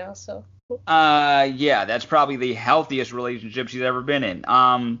Ivy right now, so. Yeah, that's probably the healthiest relationship she's ever been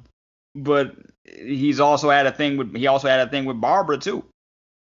in. But he also had a thing with Barbara too.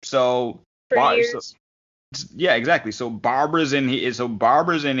 So for years. Yeah, exactly. So Barbara's in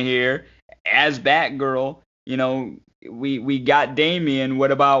here. As Batgirl. We got Damian.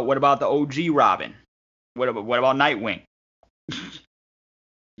 What about the OG Robin? What about Nightwing?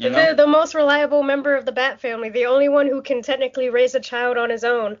 The most reliable member of the Bat family, the only one who can technically raise a child on his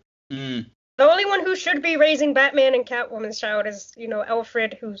own. Mm. The only one who should be raising Batman and Catwoman's child is,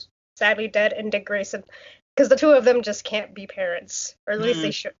 Alfred, who's sadly dead, and Dick Grayson. Because the two of them just can't be parents. Or at least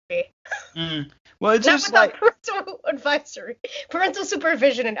they should be. Well, it's not just without parental advisory. Parental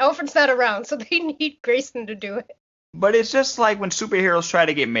supervision, and Alfred's not around, so they need Grayson to do it. But it's just like when superheroes try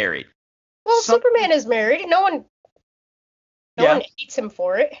to get married. Well, Superman is married. No one hates him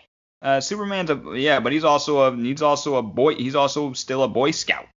for it. Superman's but he's also a boy. He's also still a Boy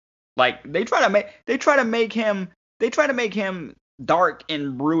Scout. Like they try to make him dark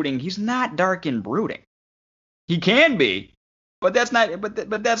and brooding. He's not dark and brooding. He can be, but that's not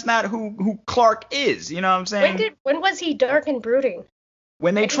who Clark is. You know what I'm saying? When was he dark and brooding?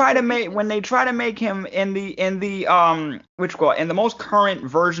 When they try to make him in the most current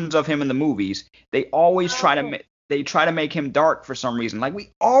versions of him in the movies, they always try to make him dark for some reason. Like we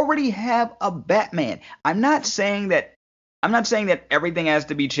already have a Batman. I'm not saying that everything has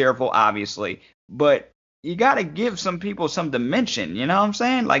to be cheerful, obviously, but you got to give some people some dimension. You know what I'm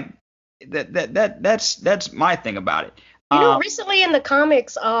saying? Like that's my thing about it. Recently in the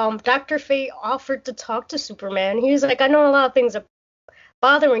comics, Dr. Fate offered to talk to Superman. He was like, I know a lot of things are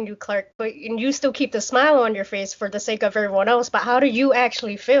bothering you, Clark, but you still keep the smile on your face for the sake of everyone else, but how do you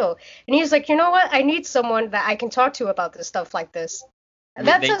actually feel? And he's like, you know what? I need someone that I can talk to about this stuff like this. And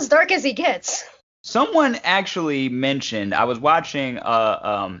that's as dark as he gets. Someone actually mentioned, I was watching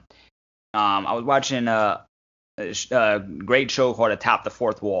a great show called Atop the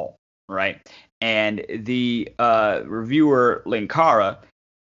Fourth Wall, right? And the reviewer Linkara,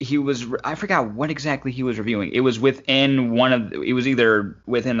 I forgot what exactly he was reviewing. It was either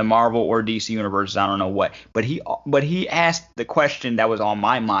within the Marvel or DC universes, I don't know what. But he asked the question that was on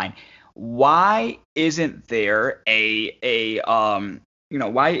my mind. Why isn't there why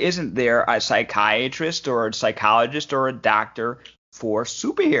isn't there a psychiatrist or a psychologist or a doctor for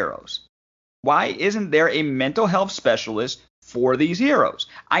superheroes? Why isn't there a mental health specialist for these heroes?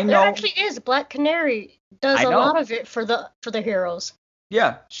 I know there actually is. Black Canary does a lot of it for the heroes.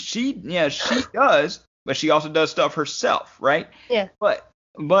 Yeah, she does, but she also does stuff herself, right? Yeah. But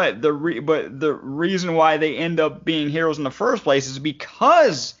the reason why they end up being heroes in the first place is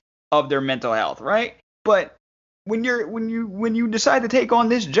because of their mental health, right? But when you decide to take on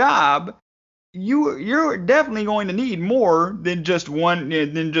this job, you're definitely going to need more than just one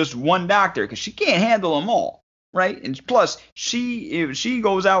doctor, because she can't handle them all, right? And plus, if she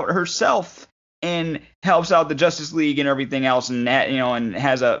goes out herself and helps out the Justice League and everything else, and and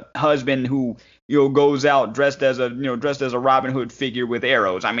has a husband who goes out dressed as a Robin Hood figure with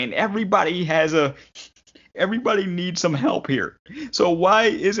arrows. I mean, everybody needs some help here. So why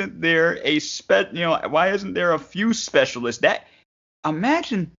isn't there a few specialists that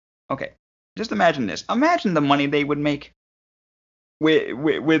just imagine this. Imagine the money they would make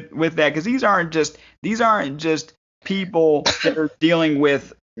with that, because these aren't just people that are dealing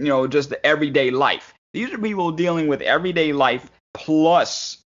with just the everyday life. These are people dealing with everyday life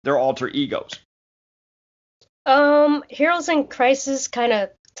plus their alter egos. Heroes in Crisis kind of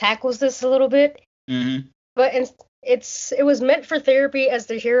tackles this a little bit. Mm-hmm. But it was meant for therapy as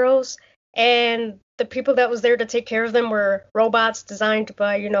the heroes, and the people that was there to take care of them were robots designed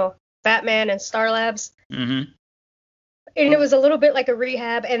by, Batman and Star Labs. Mm-hmm. And it was a little bit like a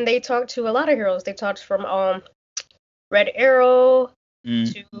rehab, and they talked to a lot of heroes. They talked from Red Arrow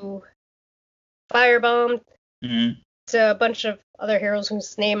to Firebomb to a bunch of other heroes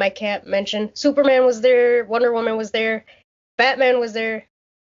whose name I can't mention. Superman was there, Wonder Woman was there, Batman was there,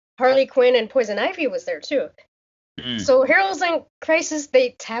 Harley Quinn and Poison Ivy was there too. So Heroes in Crisis,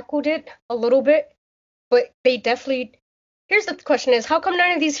 they tackled it a little bit, but they definitely... Here's the question is, how come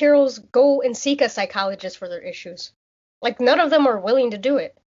none of these heroes go and seek a psychologist for their issues? Like, none of them are willing to do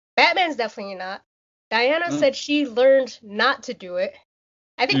it. Batman's definitely not. Diana said she learned not to do it.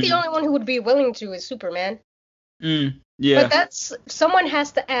 I think the only one who would be willing to is Superman. Yeah. But someone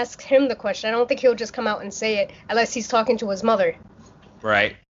has to ask him the question. I don't think he'll just come out and say it unless he's talking to his mother.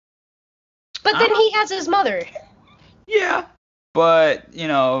 Right. But then he has his mother. Yeah. But,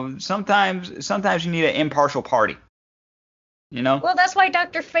 sometimes you need an impartial party. Well, that's why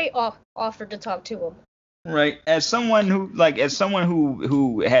Dr. Fate offered to talk to him. Right. As someone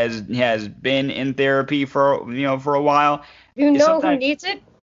who has been in therapy for a while, You know who sometimes. needs it?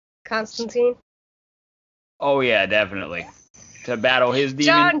 Constantine. Oh yeah, definitely. To battle his demons,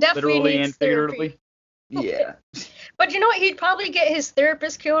 John definitely literally needs and therapy. figuratively. Yeah. But you know what? He'd probably get his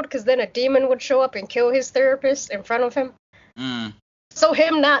therapist killed because then a demon would show up and kill his therapist in front of him. Mm. So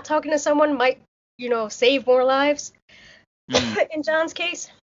him not talking to someone might, save more lives. Mm. In John's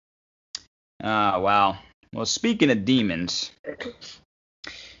case. Ah, wow. Well, speaking of demons,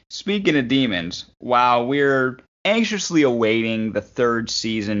 while we're anxiously awaiting the third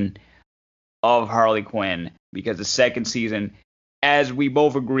season of Harley Quinn, because the second season, as we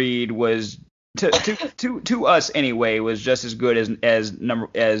both agreed, was to us anyway, was just as good as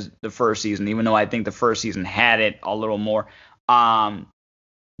the first season, even though I think the first season had it a little more. Um,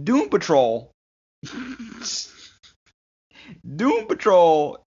 Doom Patrol, Doom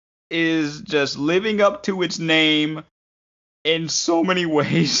Patrol is just living up to its name in so many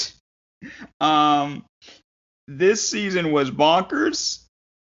ways. Um, this season was bonkers,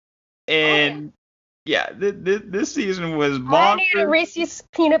 Oh yeah. and yeah, this season was I need a bonkers. Reese's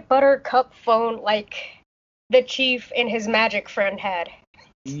peanut butter cup phone like the chief and his magic friend had.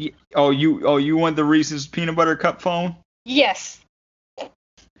 Oh, you want the Reese's peanut butter cup phone? Yes.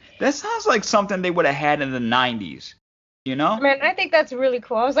 That sounds like something they would have had in the 90s, you know? Man, I think that's really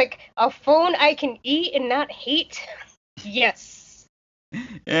cool. I was like, a phone I can eat and not hate? Yes.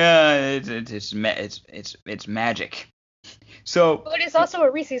 Yeah, it's magic. So, But it's also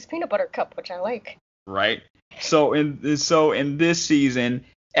a Reese's peanut butter cup, which I like. right? So in this season,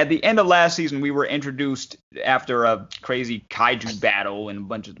 at the end of last season, we were introduced after a crazy kaiju battle and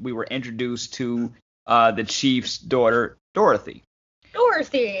we were introduced to the chief's daughter, Dorothy.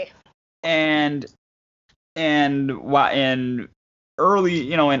 Dorothy. And and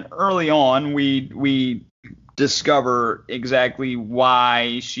early on we discover exactly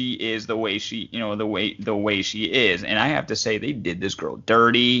why she is the way the way she is, and I have to say they did this girl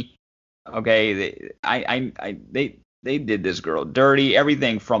dirty. Okay, they did this girl dirty.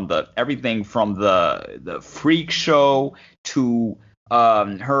 Everything from the freak show to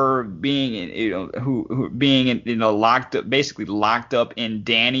her being who being locked up, basically locked up in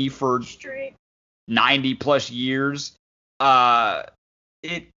Danny for Straight. 90 plus years. Uh,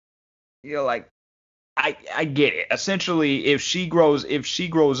 it like I get it. Essentially, if she grows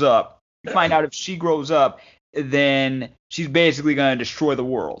up, you find out if she grows up, then she's basically gonna destroy the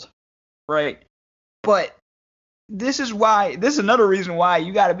world, right? But this is another reason why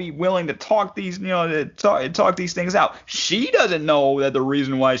you got to be willing to talk these to talk these things out. She doesn't know that the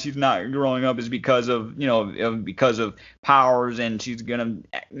reason why she's not growing up is because of powers, and she's gonna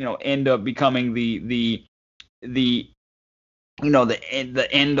end up becoming the the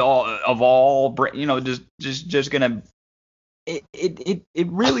end all of all, just gonna it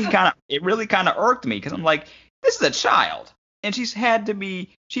really kind of irked me, because I'm like, this is a child, and she's had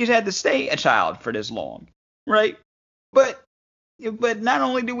to stay a child for this long, right? But not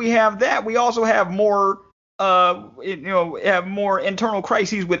only do we have that, we also have more internal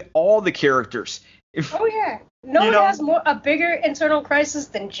crises with all the characters. If Oh yeah. No you one know has a bigger internal crisis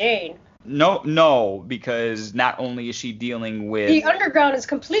than Jane. no, because not only is she dealing The with. underground is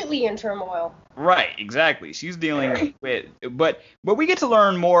completely in turmoil. Right, exactly. She's dealing with, but we get to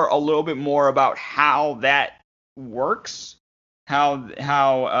learn a little bit more about how that works, how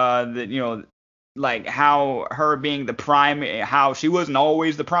the like how her being the primary, how she wasn't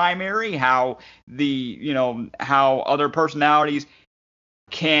always the primary, how other personalities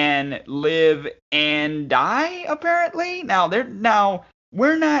can live and die, apparently. Now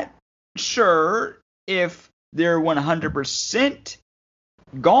we're not sure if they're 100%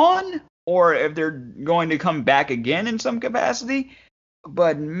 gone or if they're going to come back again in some capacity.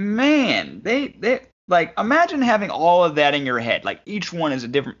 But man, they like, imagine having all of that in your head. Like, each one is a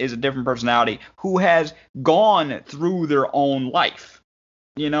different personality who has gone through their own life,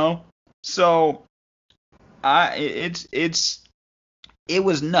 you know? So I it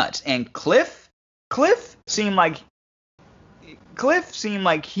was nuts. And Cliff seemed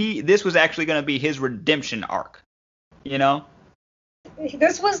like he this was actually going to be his redemption arc, you know?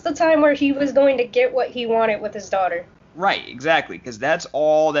 This was the time where he was going to get what he wanted with his daughter. Right, exactly, because that's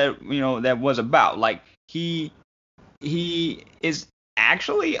all that was about. Like, he is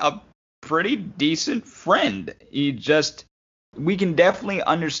actually a pretty decent friend. We can definitely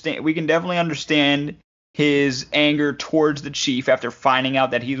understand his anger towards the chief after finding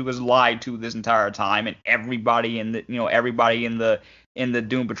out that he was lied to this entire time, and everybody in the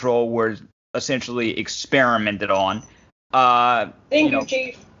Doom Patrol were essentially experimented on. Uh, you Thank you, know,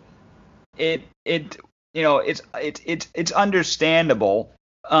 Chief. it it's understandable.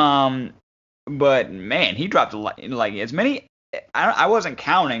 But man, he dropped like as many. I wasn't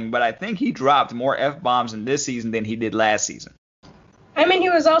counting, but I think he dropped more F-bombs in this season than he did last season. I mean, he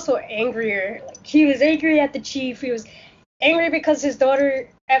was also angrier. Like, he was angry at the chief. He was angry because his daughter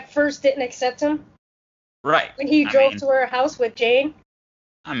at first didn't accept him. Right. When he drove to her house with Jane.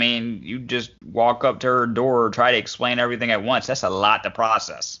 I mean, you just walk up to her door, try to explain everything at once. That's a lot to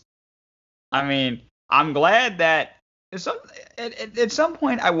process. I mean, I'm glad that at some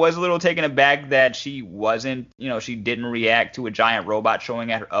point I was a little taken aback that she wasn't, she didn't react to a giant robot showing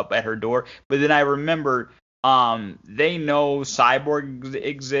up at her door. But then I remember, they know Cyborg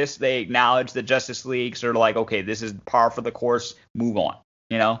exists. They acknowledge the Justice League. So they're like, okay, this is par for the course. Move on.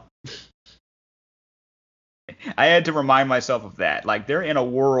 I had to remind myself of that. Like, they're in a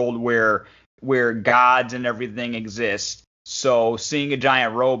world where gods and everything exist. So seeing a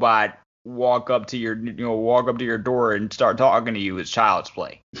giant robot walk up to your door and start talking to you is child's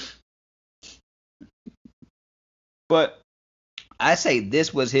play. But I say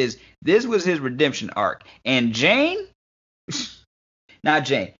this was his redemption arc. And Jane, not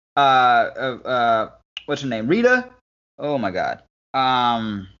Jane. What's her name? Rita. Oh my God.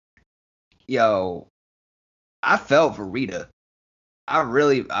 Yo, I felt for Rita. I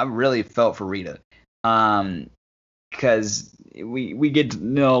really felt for Rita. Because we get to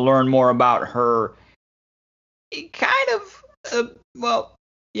learn more about her kind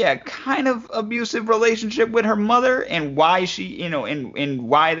of abusive relationship with her mother, and why she and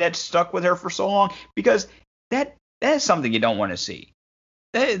why that stuck with her for so long, because that is something you don't want to see.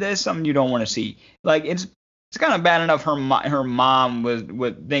 That's something you don't want to see. Like, it's kind of bad enough her mom was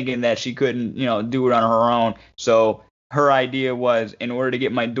thinking that she couldn't do it on her own, so her idea was, in order to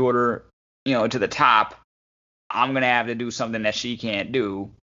get my daughter to the top, I'm going to have to do something that she can't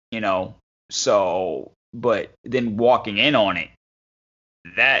do, so, but then walking in on it,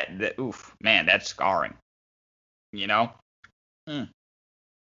 that oof, man, that's scarring,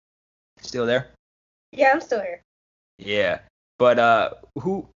 Still there? Yeah, I'm still here. Yeah, but,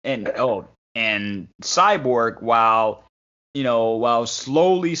 and Cyborg, while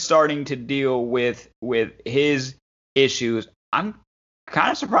slowly starting to deal with his issues, I'm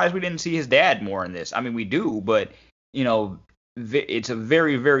kind of surprised we didn't see his dad more in this. I mean, we do, but it's a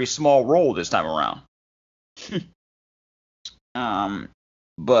very, very small role this time around.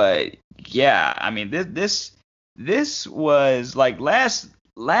 But yeah, I mean, this was like last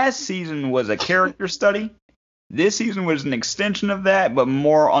season was a character study. This season was an extension of that, but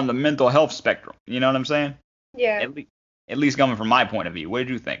more on the mental health spectrum. You know what I'm saying? Yeah. At least coming from my point of view. What did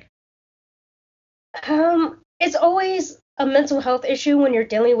you think? It's always a mental health issue when you're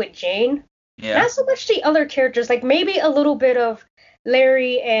dealing with Jane. Yeah. Not so much the other characters, like maybe a little bit of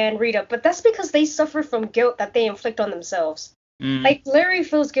Larry and Rita, but that's because they suffer from guilt that they inflict on themselves. Like, Larry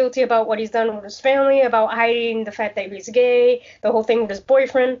feels guilty about what he's done with his family, about hiding the fact that he's gay, the whole thing with his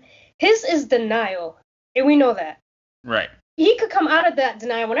boyfriend. His is denial, and we know that. Right. He could come out of that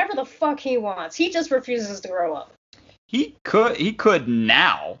denial whenever the fuck he wants. He just refuses to grow up. He could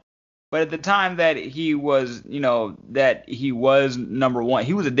now. But at the time that he was, that he was number one,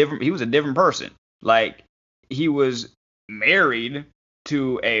 he was a different person. Like, he was married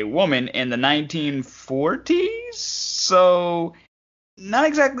to a woman in the 1940s, so not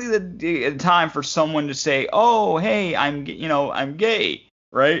exactly the time for someone to say, "Oh, hey, I'm gay,"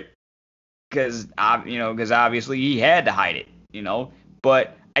 right? Because obviously he had to hide it,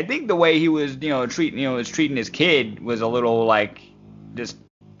 But I think the way he was, treating his kid was a little like just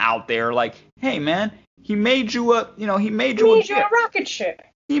out there, like, hey man, he made you a rocket ship.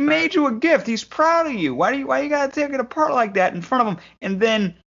 He made you a gift. He's proud of you. Why you gotta take it apart like that in front of him? And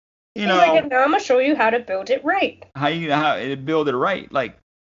then, he's like, now I'm gonna show you how to build it right. How to build it right? Like,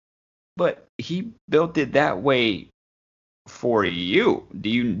 but he built it that way for you. Do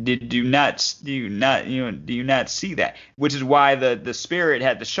you not see that? Which is why the spirit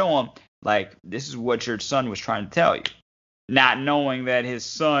had to show him, like, this is what your son was trying to tell you. Not knowing that his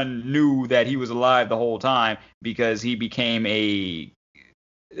son knew that he was alive the whole time, because he became he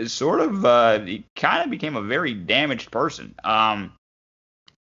kind of became a very damaged person. And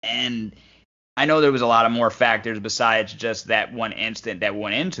I know there was a lot of more factors besides just that one instant that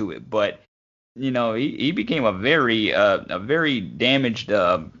went into it, but he became a very damaged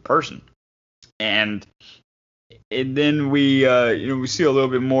person. And then we see a little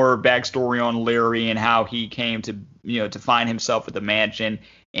bit more backstory on Larry and how he came to to find himself at the mansion,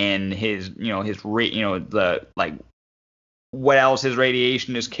 and what else his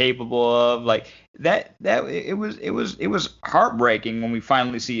radiation is capable of. Like, it was heartbreaking when we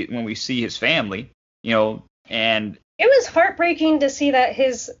see his family. And it was heartbreaking to see that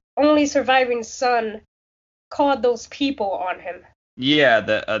his only surviving son called those people on him. Yeah,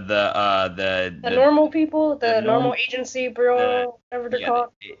 the normal people, the normal agency bureau, whatever they're called.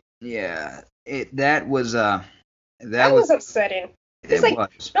 That was upsetting. It's like,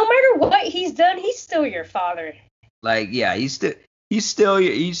 no matter what he's done, he's still your father. Like, yeah, he's still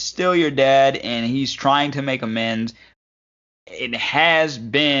your dad, and he's trying to make amends. It has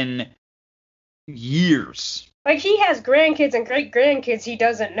been years. Like, he has grandkids and great grandkids he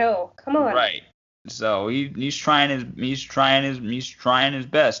doesn't know. Come on. Right. So he's trying his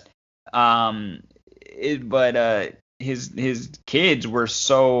best. But his kids were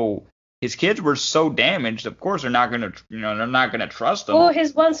so damaged. Of course, they're not gonna trust him. Well,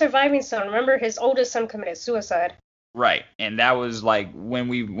 his one surviving son. Remember, his oldest son committed suicide. Right, and that was like when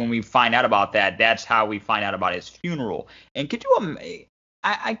we find out about that. That's how we find out about his funeral. And could you?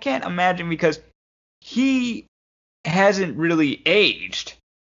 I can't imagine, because he hasn't really aged.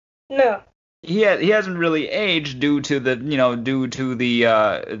 No. He hasn't really aged due to the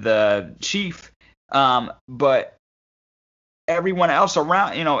chief, but everyone else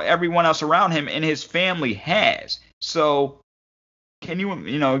around him and his family has. So can you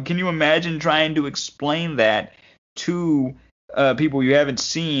imagine trying to explain that to people you haven't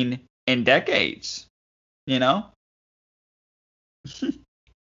seen in decades? It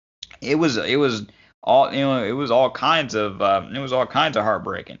was all kinds of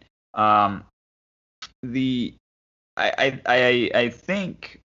heartbreaking. I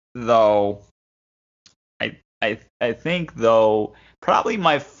think though probably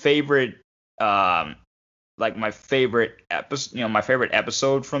my favorite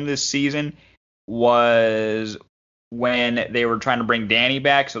episode from this season was when they were trying to bring Danny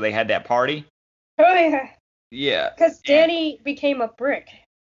back, so they had that party. Oh yeah. Yeah. Because Danny became a brick.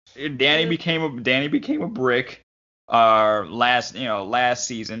 Danny became a brick last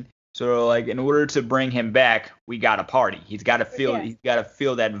season. So, like, in order to bring him back, we got a party. He's got to feel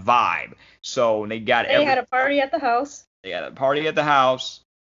that vibe. So they had a party at the house. They had a party at the house,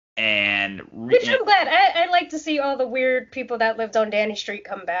 and which I'm glad. I'd like to see all the weird people that lived on Danny Street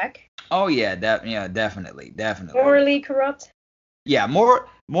come back. Oh yeah, definitely. Morally corrupt. Yeah,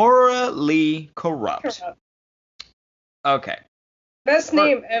 morally corrupt. Okay. Best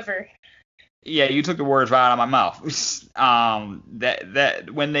name ever. Yeah, you took the words right out of my mouth. That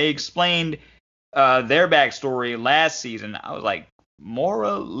when they explained their backstory last season, I was like,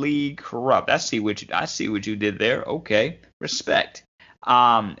 morally corrupt. I see what you did there. Okay, respect.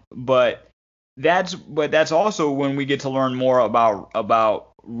 But that's also when we get to learn more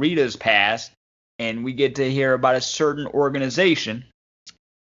about Rita's past, and we get to hear about a certain organization,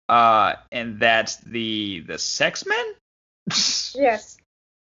 and that's the Sex Men. Yes.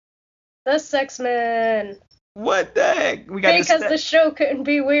 The Sex Men. What the heck? Because the show couldn't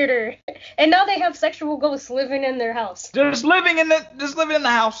be weirder. And now they have sexual ghosts living in their house. Just living in the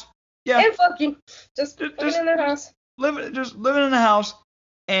house. Yeah. And fucking. Just living in their house. Living in the house.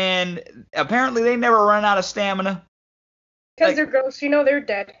 And apparently they never run out of stamina. Because they're ghosts, they're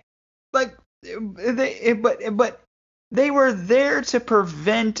dead. But they were there to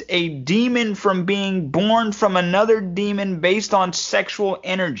prevent a demon from being born from another demon based on sexual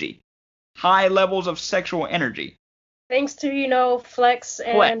energy. High levels of sexual energy. Thanks to, Flex.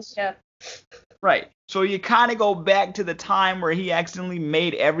 Yeah. Right. So you kind of go back to the time where he accidentally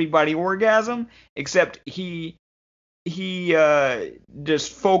made everybody orgasm, except he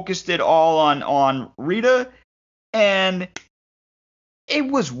just focused it all on Rita, and it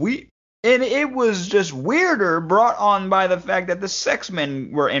was weird. And it was just weirder, brought on by the fact that the Sex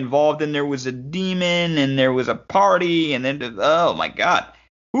Men were involved, and there was a demon, and there was a party, and then, oh my God.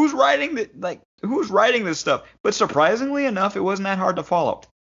 Who's writing this stuff? But surprisingly enough, it wasn't that hard to follow.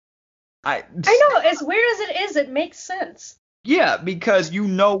 I know, as weird as it is, it makes sense. Yeah, because you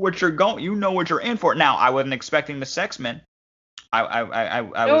know what you're in for. Now, I wasn't expecting the Sex Men. No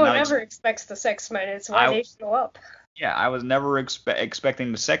one ever expects the Sex Men. It's why they show up. Yeah, I was never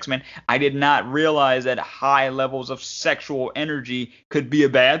expecting the Sex Men. I did not realize that high levels of sexual energy could be a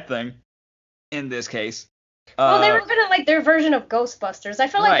bad thing in this case. Well, they were kind of like their version of Ghostbusters. I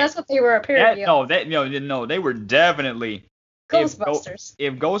feel like that's what they were appearing. No, they were definitely Ghostbusters.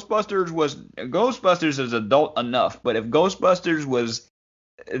 If Ghostbusters is adult enough, but if Ghostbusters was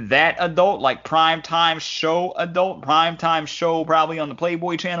that adult, like primetime show probably on the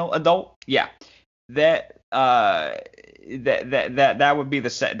Playboy Channel adult, yeah, that would be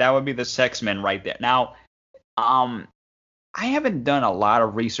the Sex Men right there. Now, I haven't done a lot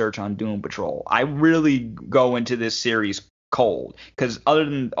of research on Doom Patrol. I really go into this series cold. Because other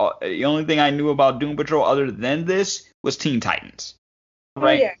than the only thing I knew about Doom Patrol other than this was Teen Titans.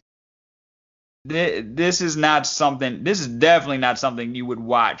 Right? Oh yeah. This is not something. This is definitely not something you would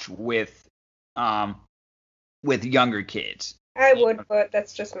watch with younger kids. I would, but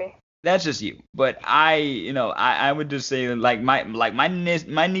that's just me. That's just you. But I would just say like my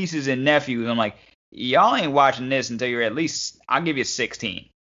nieces and nephews. I'm like, y'all ain't watching this until you're at least. I'll give you 16.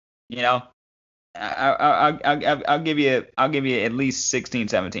 You know, I'll give you at least 16,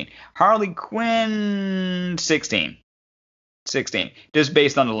 17. Harley Quinn 16. 16, just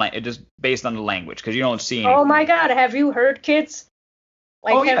based on the language, because you don't see anything. Oh my God, have you heard kids?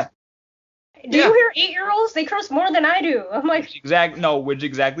 Like, yeah. Do you hear 8-year-olds? They curse more than I do. I'm like, which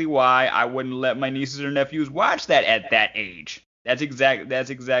exactly why I wouldn't let my nieces or nephews watch that at that age. That's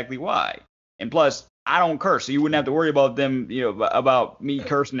exactly why. And plus, I don't curse, so you wouldn't have to worry about them, about me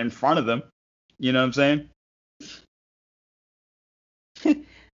cursing in front of them. You know what I'm saying?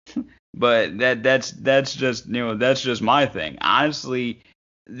 But that's just my thing. Honestly,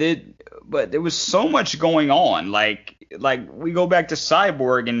 but there was so much going on. Like we go back to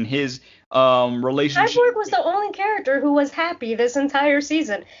Cyborg and his relationship. Cyborg was the only character who was happy this entire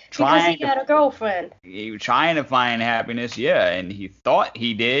season because he had a girlfriend. He was trying to find happiness, yeah, and he thought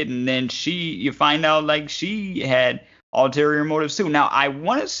he did, and then you find out like she had ulterior motives too. Now I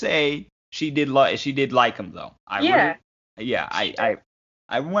want to say she did like him though. I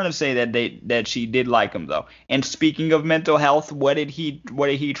want to say that she did like him though. And speaking of mental health, what did he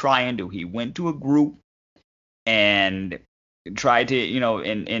try and do? He went to a group and tried to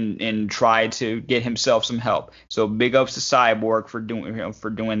and tried to get himself some help. So big ups to Cyborg for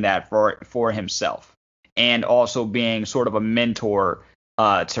doing that for himself, and also being sort of a mentor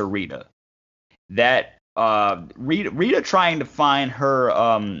to Rita. That Rita trying to find her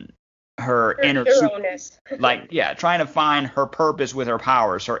inner trying to find her purpose with her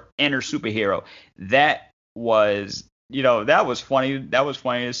powers, her inner superhero. That was funny. That was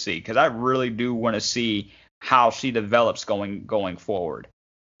funny to see, because I really do want to see how she develops going forward.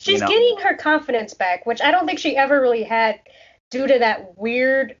 She's getting her confidence back, which I don't think she ever really had due to that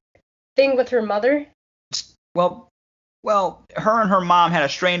weird thing with her mother. Well, her and her mom had a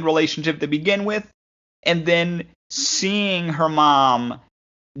strained relationship to begin with, and then seeing her mom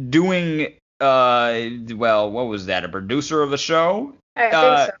doing what was that, a producer of a show? I think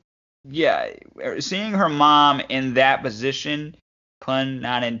so. Yeah, seeing her mom in that position, pun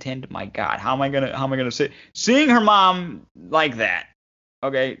not intended. My God, how am I gonna say? Seeing her mom like that,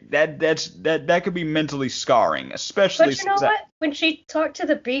 okay, that could be mentally scarring, especially. But you know what? When she talked to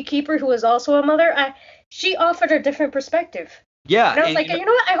the beekeeper, who was also a mother, she offered a different perspective. Yeah, and I was like, you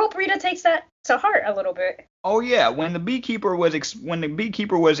know what? I hope Rita takes that to heart a little bit. Oh yeah, when the beekeeper was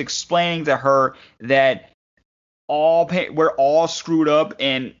explaining to her that we're all screwed up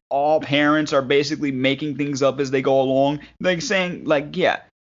and all parents are basically making things up as they go along, like saying like,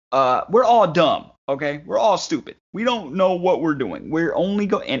 we're all dumb, okay? We're all stupid. We don't know what we're doing. We're only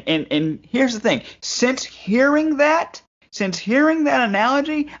and here's the thing. Since hearing that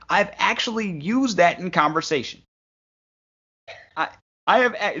analogy, I've actually used that in conversation. I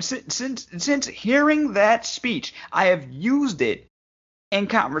have since hearing that speech, I have used it in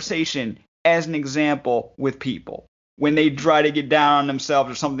conversation as an example with people when they try to get down on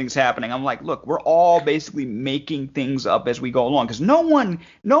themselves or something's happening. I'm like, look, we're all basically making things up as we go along, because no one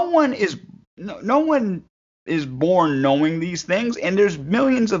is born knowing these things, and there's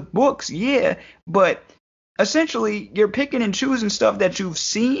millions of books, yeah, but essentially you're picking and choosing stuff that you've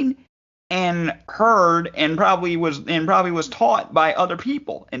seen and heard and probably was taught by other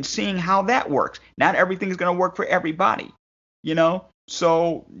people, and seeing how that works. Not everything's going to work for everybody,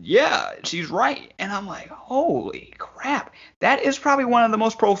 So, yeah, she's right. And I'm like, holy crap. That is probably one of the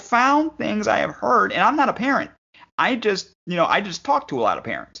most profound things I have heard. And I'm not a parent. I just talk to a lot of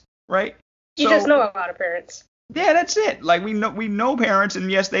parents, right? You just know a lot of parents. Yeah, that's it. Like, we know parents,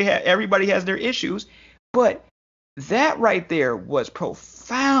 and yes, everybody has their issues, but that right there was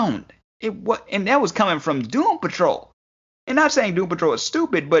profound. And that was coming from Doom Patrol. And not saying Doom Patrol is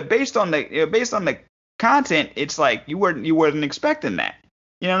stupid, but based on the content, it's like you wasn't expecting that.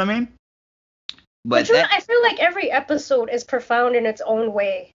 You know what I mean? But I feel like every episode is profound in its own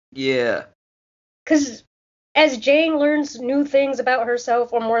way. Yeah. Because as Jane learns new things about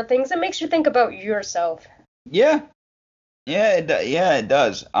herself or more things, it makes you think about yourself. Yeah. Yeah, it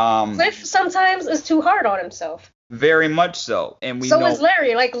does. Cliff sometimes is too hard on himself. Very much so. And so is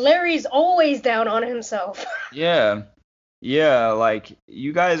Larry. Like, Larry's always down on himself. Yeah. Yeah, like,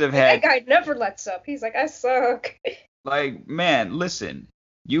 you guys have had... That guy never lets up. He's like, I suck. Like, man, listen.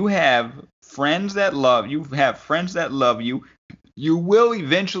 You have friends that love you. Have friends that love you. You will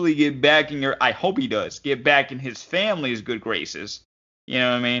eventually get back in your. I hope he does get back in his family's good graces. You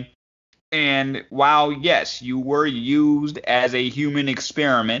know what I mean? And while yes, you were used as a human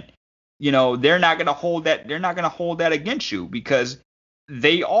experiment, they're not gonna hold that. They're not gonna hold that against you because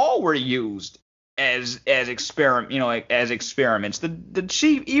they all were used as experiment. As experiments. The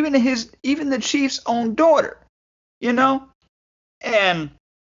chief, even the chief's own daughter. And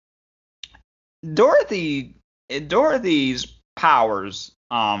Dorothy's powers,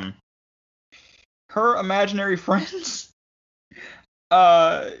 her imaginary friends,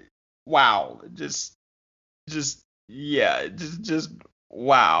 wow, just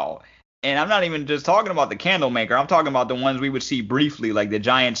wow. And I'm not even just talking about the candle maker. I'm talking about the ones we would see briefly, like the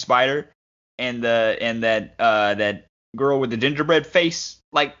giant spider and that girl with the gingerbread face.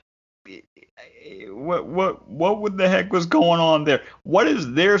 Like, what the heck was going on there? What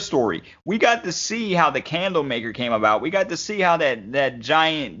is their story? We got to see how the candle maker came about. We got to see how that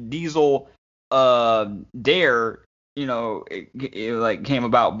giant diesel dare like came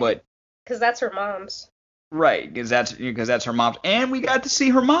about, but because that's her mom's. Right, because that's her mom's, and we got to see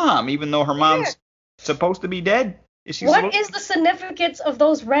her mom, even though her mom's supposed to be dead. What is the significance of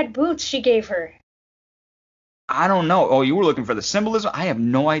those red boots she gave her? I don't know. Oh, you were looking for the symbolism? I have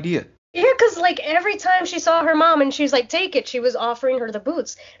no idea. Yeah, because like every time she saw her mom and she's like, take it, she was offering her the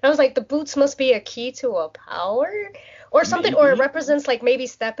boots. And I was like, the boots must be a key to a power or something, maybe. Or it represents like maybe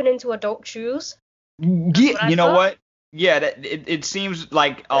stepping into adult shoes. Yeah, you know what? Yeah, it seems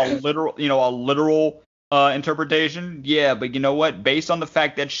like a literal interpretation. Yeah, but you know what? Based on the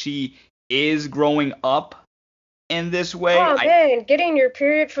fact that she is growing up in this way. Oh man, getting your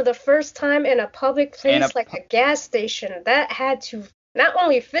period for the first time in a public place like a gas station, that had to not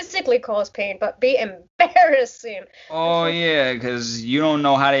only physically cause pain, but be embarrassing. Oh, yeah, because you don't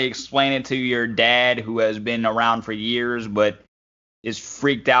know how to explain it to your dad who has been around for years, but is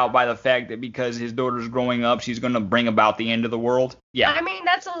freaked out by the fact that because his daughter's growing up, she's going to bring about the end of the world. Yeah. I mean,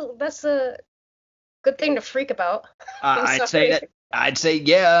 that's a good thing to freak about. I'd say,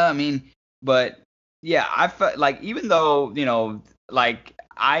 yeah, I mean, but yeah, I felt like even though, like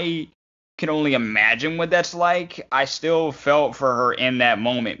I can only imagine what that's like, I still felt for her in that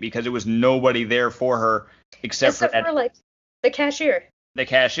moment because there was nobody there for her except for like the cashier.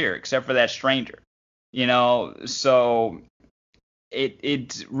 Except for that stranger. So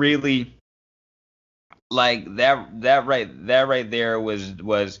it really like that right there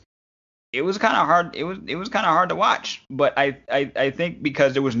was it was kind of hard. It was kind of hard to watch, but I think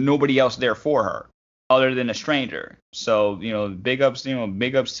because there was nobody else there for her other than a stranger. So, big ups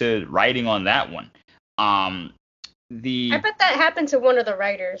to writing on that one. I bet that happened to one of the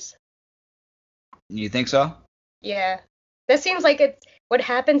writers. You think so? Yeah. That seems like it would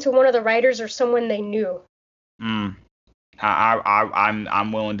happen to one of the writers or someone they knew. I'm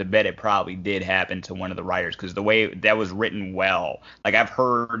willing to bet it probably did happen to one of the writers because the way that was written well. Like I've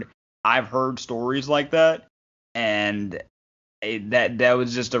heard stories like that, and that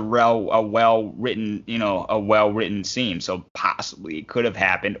was just a well written scene. So possibly it could have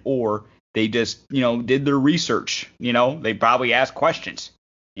happened, or they just did their research. They probably asked questions.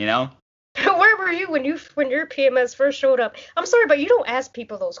 Where were you when your PMS first showed up? I'm sorry, but you don't ask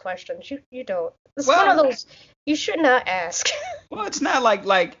people those questions. You don't. It's one of those you should not ask. Well, it's not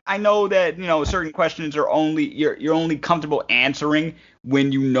like I know that certain questions are only you're only comfortable answering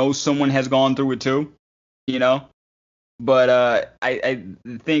when someone has gone through it too. But I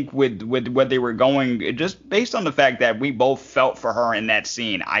think with what they were going, just based on the fact that we both felt for her in that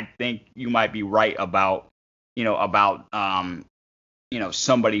scene, I think you might be right about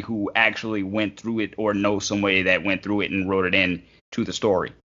somebody who actually went through it or knows somebody that went through it and wrote it in to the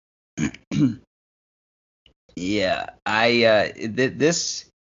story. Yeah, this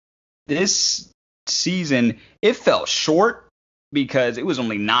season it felt short because it was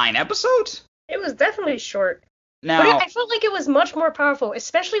only 9 episodes. It was definitely short. Now, but I felt like it was much more powerful,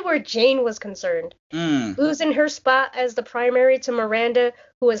 especially where Jane was concerned. Losing her spot as the primary to Miranda,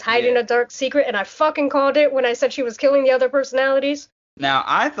 who was hiding a dark secret, and I fucking called it when I said she was killing the other personalities. Now,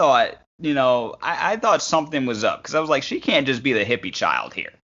 I thought, I thought something was up, because I was like, she can't just be the hippie child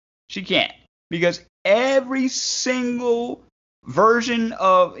here. She can't. Because every single version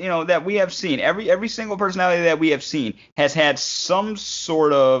of, that we have seen, every single personality that we have seen has had some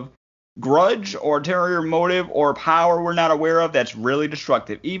sort of grudge or ulterior motive or power we're not aware of that's really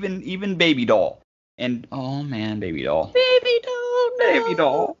destructive. Even Baby Doll. And, oh man, Baby Doll. Baby Doll, no. Baby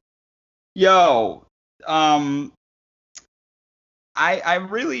Doll. Yo, I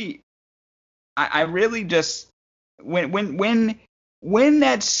really just when when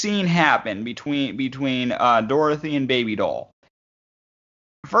that scene happened between Dorothy and Baby Doll.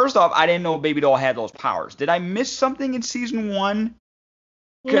 First off, I didn't know Baby Doll had those powers. Did I miss something in season 1?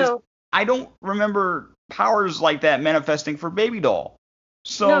 Because No. I don't remember powers like that manifesting for Baby Doll.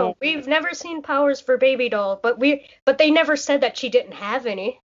 So no, we've never seen powers for Baby Doll, but they never said that she didn't have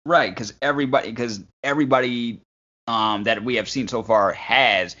any. Right, because everybody that we have seen so far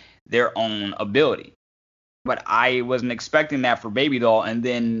has their own ability. But I wasn't expecting that for Baby Doll, and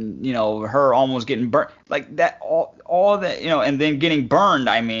then her almost getting burned like that, all that, and then getting burned.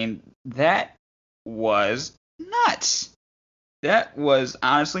 I mean, that was nuts. That was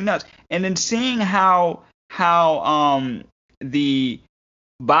honestly nuts. And then seeing how the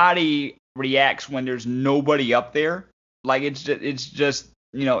body reacts when there's nobody up there, like it's just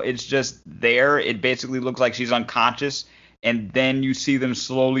there. It basically looks like she's unconscious, and then you see them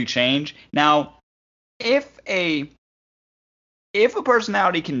slowly change. Now, if a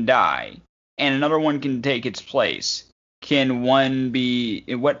personality can die and another one can take its place, can one be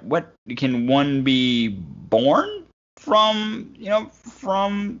born from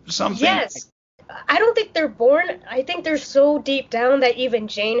something? Yes. I don't think they're born. I think they're so deep down that even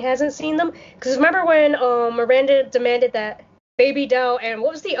Jane hasn't seen them. Because remember when Miranda demanded that Baby Doll, and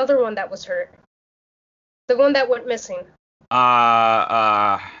what was the other one that was hurt? The one that went missing. You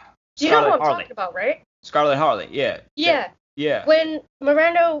know what I'm talking about, right? Scarlet Harley, yeah. Yeah. Yeah. When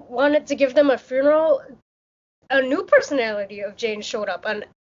Miranda wanted to give them a funeral, a new personality of Jane showed up, an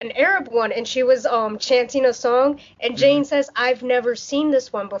Arab one, and she was chanting a song, and Jane says, "I've never seen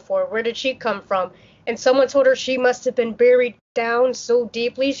this one before. Where did she come from?" And someone told her she must have been buried down so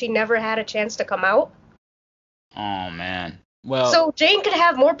deeply she never had a chance to come out. Oh, man. Well, so Jane could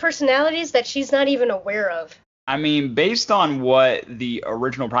have more personalities that she's not even aware of. I mean, based on what the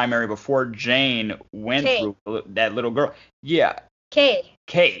original primary before Jane went through, that little girl, yeah. Kate.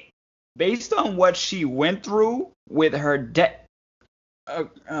 Based on what she went through with her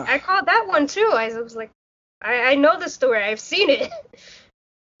I called that one too. I was like, I know the story. I've seen it.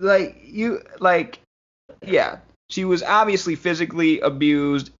 Yeah. She was obviously physically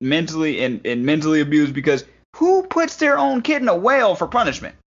abused, mentally and mentally abused, because who puts their own kid in a whale for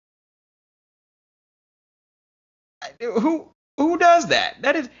punishment? Who does that?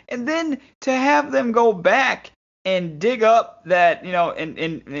 That is, and then to have them go back and dig up that,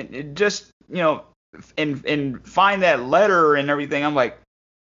 and just, and find that letter and everything. I'm like,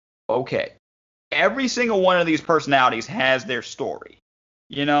 okay, every single one of these personalities has their story,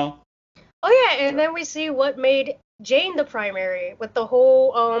 Oh yeah, and then we see what made Jane the primary with the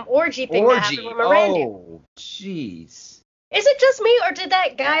whole orgy thing that happened with Miranda. Oh, jeez. Is it just me, or did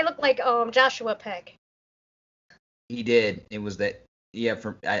that guy look like Joshua Peck? He did. It was that. Yeah,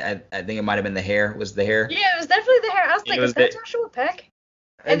 I think it might have been the hair. Was the hair? Yeah, it was definitely the hair. I was like, is that Joshua Peck?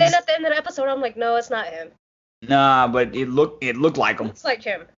 And then at the end of the episode, I'm like, no, it's not him. Nah, but it looked like him. It's like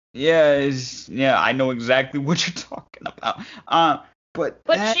him. Yeah, I know exactly what you're talking about. But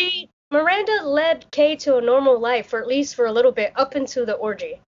Miranda led Kay to a normal life, or at least for a little bit, up into the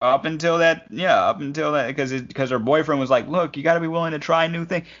orgy. Up until that, because her boyfriend was like, look, you got to be willing to try new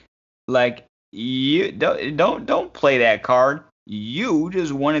things. Like, you don't play that card. You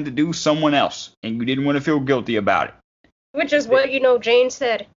just wanted to do someone else, and you didn't want to feel guilty about it. Which is what Jane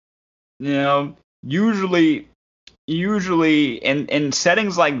said. Usually in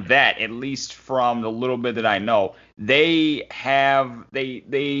settings like that, at least from the little bit that I know, they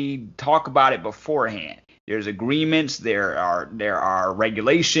talk about it beforehand. There's agreements, there are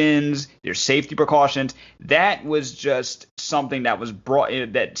regulations, there's safety precautions. That was just something that was brought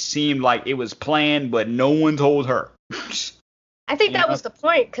in that seemed like it was planned, but no one told her. I think that was the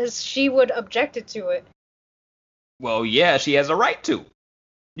point, because she would objected to it. Well, yeah, she has a right to.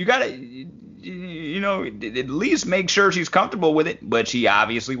 You gotta, at least make sure she's comfortable with it. But she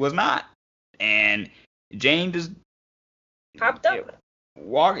obviously was not. And Jane just popped up,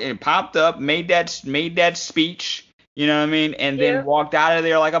 made that speech. You know what I mean? And then walked out of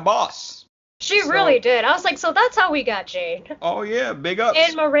there like a boss. She really did. I was like, so that's how we got Jane. Oh yeah, big ups.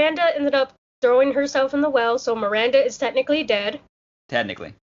 And Miranda ended up throwing herself in the well, so Miranda is technically dead.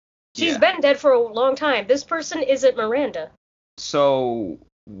 Technically. She's been dead for a long time. This person isn't Miranda. So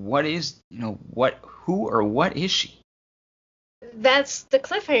what is, who or what is she? That's the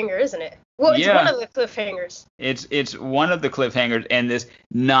cliffhanger, isn't it? Well, it's one of the cliffhangers. It's one of the cliffhangers in this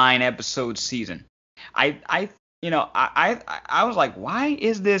 9-episode season. I was like, why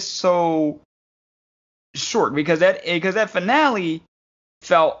is this so short? Because that finale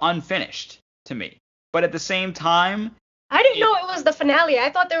felt unfinished to me. But at the same time, I didn't know it was the finale. I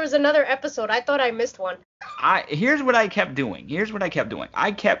thought there was another episode. I thought I missed one. Here's what I kept doing.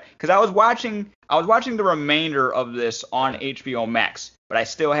 Because I was watching the remainder of this on HBO Max, but I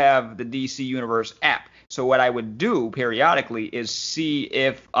still have the DC Universe app. So what I would do periodically is see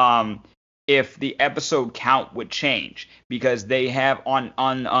if the episode count would change, because they have on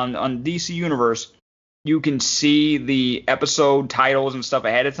DC Universe, you can see the episode titles and stuff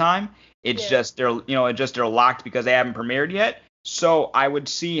ahead of time. It's just they're locked because they haven't premiered yet. So I would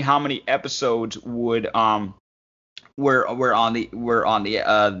see how many episodes were on the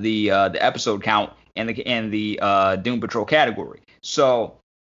episode count and the Doom Patrol category. So,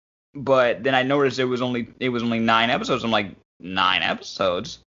 but then I noticed it was only 9 episodes. I'm like, 9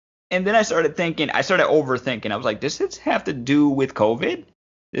 episodes? And then I started overthinking. I was like, does this have to do with COVID?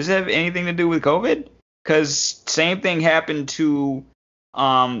 Does it have anything to do with COVID? Because same thing happened to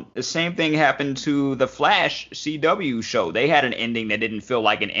the Flash CW show. They had an ending that didn't feel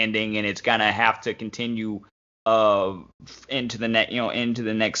like an ending, and it's gonna have to continue into the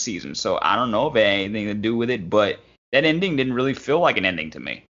next season. So I don't know if it had anything to do with it, but that ending didn't really feel like an ending to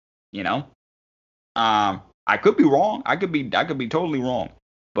me. I could be wrong. I could be totally wrong.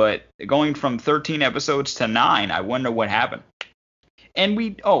 But going from 13 episodes to 9, I wonder what happened. And we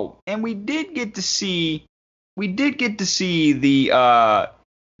did get to see the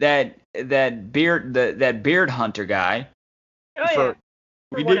that beard hunter guy. Oh yeah.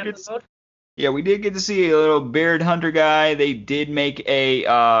 We did get to see a little beard hunter guy. They did make a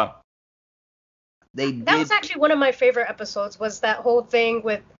That was actually one of my favorite episodes, was that whole thing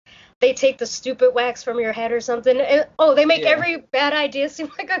with they take the stupid wax from your head or something. They make every bad idea seem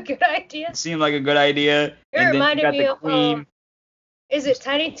like a good idea. It reminded me of is it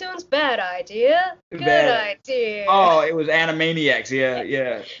Tiny Toons? Bad idea. Good idea. Oh, it was Animaniacs.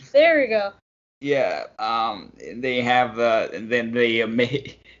 Yeah. There we go. Yeah. They have and then they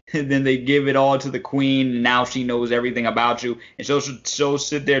then they give it all to the Queen, and now she knows everything about you, and she'll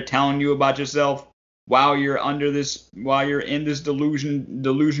sit there telling you about yourself while you're in this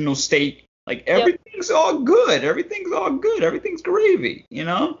delusional state. Like everything's all good. Everything's gravy,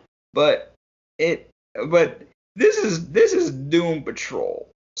 But this is Doom Patrol.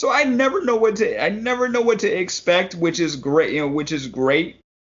 So I never know what to expect, which is great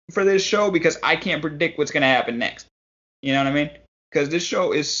for this show, because I can't predict what's going to happen next. You know what I mean? Because this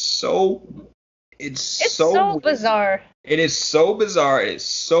show is so bizarre. It is so bizarre. It's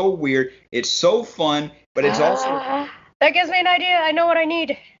so weird. It's so fun, but it's also that gives me an idea. I know what I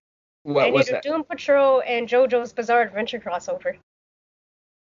need. I need a Doom Patrol and JoJo's Bizarre Adventure crossover.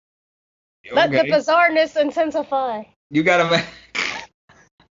 Okay. Let the bizarreness intensify. You gotta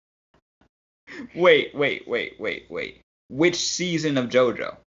wait. Which season of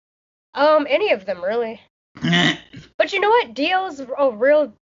JoJo? Any of them really. But you know what? Dio's a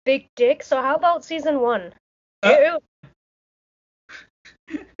real big dick. So how about season 1?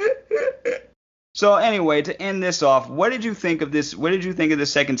 So anyway, to end this off, what did you think of this? What did you think of the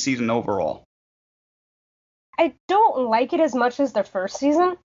second season overall? I don't like it as much as the first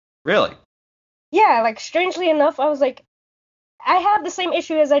season. Really? Yeah, like strangely enough, I was like, I have the same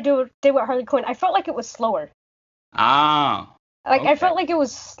issue as I did with Harley Quinn. I felt like it was slower. Ah. Like I felt like it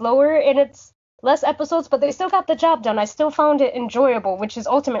was slower, and it's less episodes, but they still got the job done. I still found it enjoyable, which is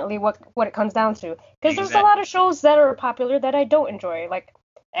ultimately what it comes down to. Because there's a lot of shows that are popular that I don't enjoy. Like,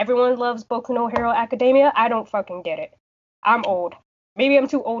 everyone loves Boku no Hero Academia. I don't fucking get it. I'm old. Maybe I'm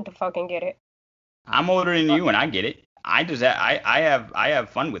too old to fucking get it. I'm older than you, and I get it. I have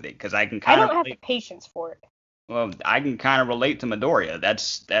fun with it because I can kind of. I don't have the patience for it. Well, I can kind of relate to Midoriya.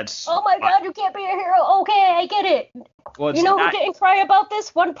 That's. Oh my God, you can't be a hero. Okay, I get it. Well, you know who didn't cry about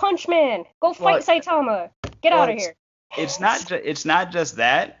this? One Punch Man. Go fight Saitama. Get out of here. It's not just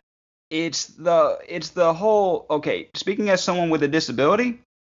that. It's the whole. Okay, speaking as someone with a disability,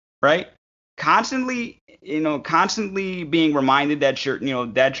 right? Constantly being reminded that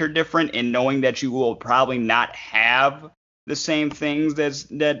you're different, and knowing that you will probably not have the same things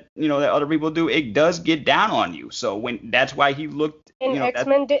that other people do, it does get down on you. So that's why he looked. And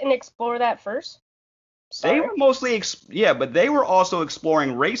X-Men didn't explore that first. Sorry. They were mostly but they were also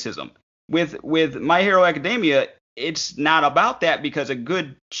exploring racism with My Hero Academia. It's not about that because a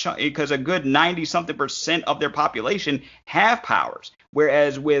good 90-something% of their population have powers,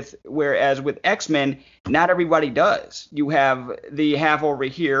 whereas with X-Men, not everybody does. You have the half over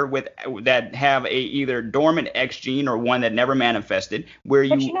here that have a either dormant X gene or one that never manifested. But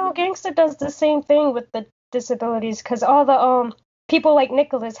Gangsta does the same thing with the disabilities, because all the people like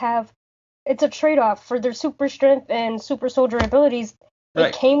Nicholas have. It's a trade-off for their super strength and super soldier abilities.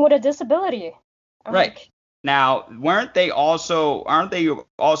 It came with a disability. Right. Now, aren't they also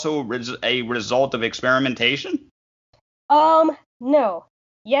a result of experimentation? No.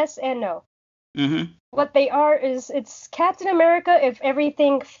 Yes and no. Mm-hmm. What they are is it's Captain America if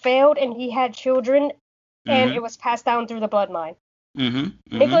everything failed and he had children and Mm-hmm. it was passed down through the bloodline. Mm-hmm.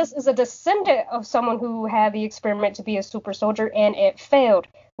 Mm-hmm. Nicholas is a descendant of someone who had the experiment to be a super soldier and it failed,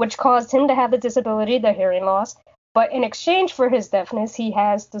 which caused him to have the disability, the hearing loss. But in exchange for his deafness, he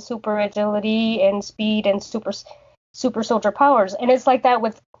has the super agility and speed and super soldier powers. And it's like that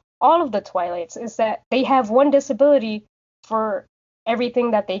with all of the Twilights, is that they have one disability for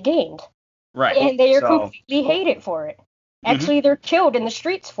everything that they gained. Right. And they are completely hated for it. Actually, they're killed in the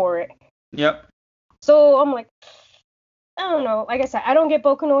streets for it. Yep. So I'm like, I don't know. Like I said, I don't get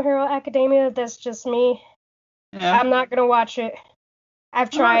Boku no Hero Academia. That's just me. Yeah. I'm not gonna watch it. I've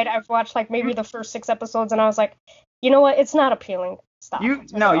tried. I've watched like maybe the first 6 episodes, and I was like, you know what? It's not appealing. Stop. You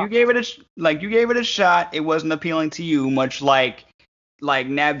gave it a shot. It wasn't appealing to you, much like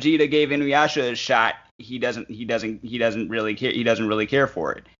Nabjita gave Inuyasha a shot. He doesn't really care. He doesn't really care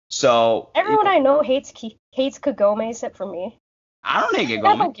for it. So everyone I know hates Kagome except for me. I don't hate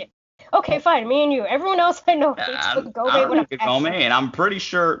Kagome. Okay, fine. Me and you. Everyone else I know hates Kagome. I don't hate Kagome, and I'm pretty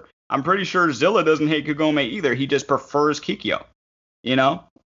sure Zilla doesn't hate Kagome either. He just prefers Kikyo. You know.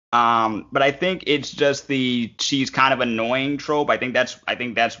 But I think it's just she's kind of annoying trope. I think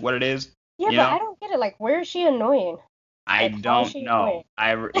that's what it is. Yeah, but I don't get it. Like, where is she annoying? I don't know.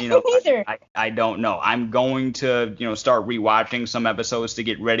 Neither. I don't know. I'm going to start rewatching some episodes to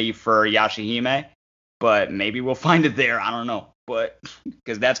get ready for Yashahime, but maybe we'll find it there. I don't know, but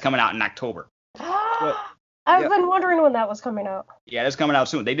because that's coming out in October. I've been wondering when that was coming out. Yeah, it's coming out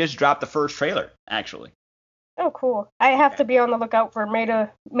soon. They just dropped the first trailer, actually. Oh, cool. I have to be on the lookout for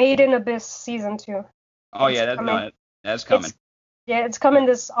Made in Abyss season 2. Oh, that's coming. It's coming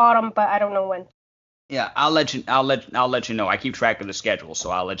this autumn, but I don't know when. Yeah, I'll let you know. I keep track of the schedule,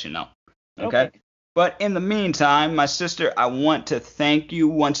 so I'll let you know. Okay? But in the meantime, my sister, I want to thank you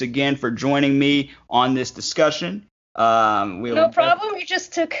once again for joining me on this discussion. No problem. You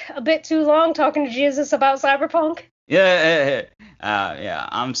just took a bit too long talking to Jesus about Cyberpunk. Yeah.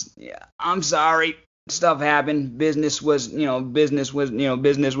 I'm sorry. Stuff happened. Business was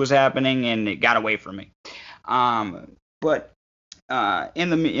happening, and it got away from me. But in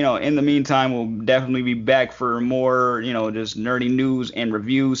the meantime, we'll definitely be back for more, just nerdy news and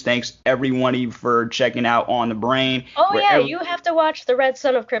reviews. Thanks everyone for checking out On the Brain. Oh yeah, you have to watch The Red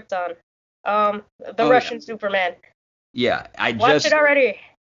Son of Krypton. The Russian Superman. Yeah, I watched it already.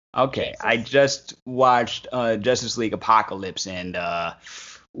 Okay, Jesus. I just watched Justice League Apocalypse, and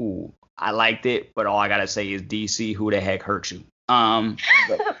I liked it, but all I gotta say is DC, who the heck hurt you?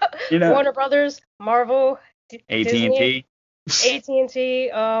 Warner Brothers, Marvel, AT&T.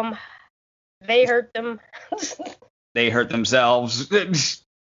 AT&T, they hurt them. They hurt themselves.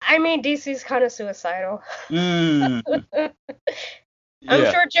 I mean, DC's kind of suicidal. I'm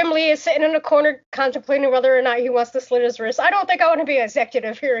sure Jim Lee is sitting in a corner contemplating whether or not he wants to slit his wrist. I don't think I want to be an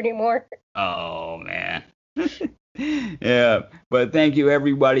executive here anymore. Oh, man. Yeah, but thank you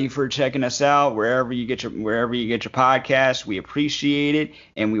everybody for checking us out wherever you get your podcast. We appreciate it,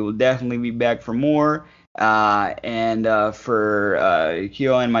 and we will definitely be back for more. And for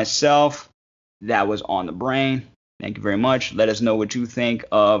Kyo and myself, that was On the Brain. Thank you very much. Let us know what you think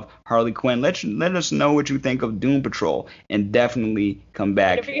of Harley Quinn. Let us know what you think of Doom Patrol, and definitely come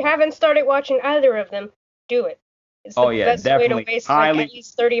back. And if you haven't started watching either of them, do it. It's the best definitely. way to waste at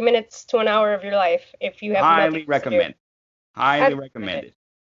least 30 minutes to an hour of your life if you have highly recommend. Highly recommend it.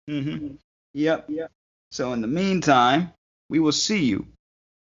 Mm-hmm. Yep. So in the meantime, we will see you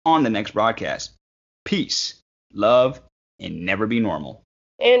on the next broadcast. Peace, love, and never be normal.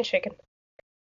 And chicken.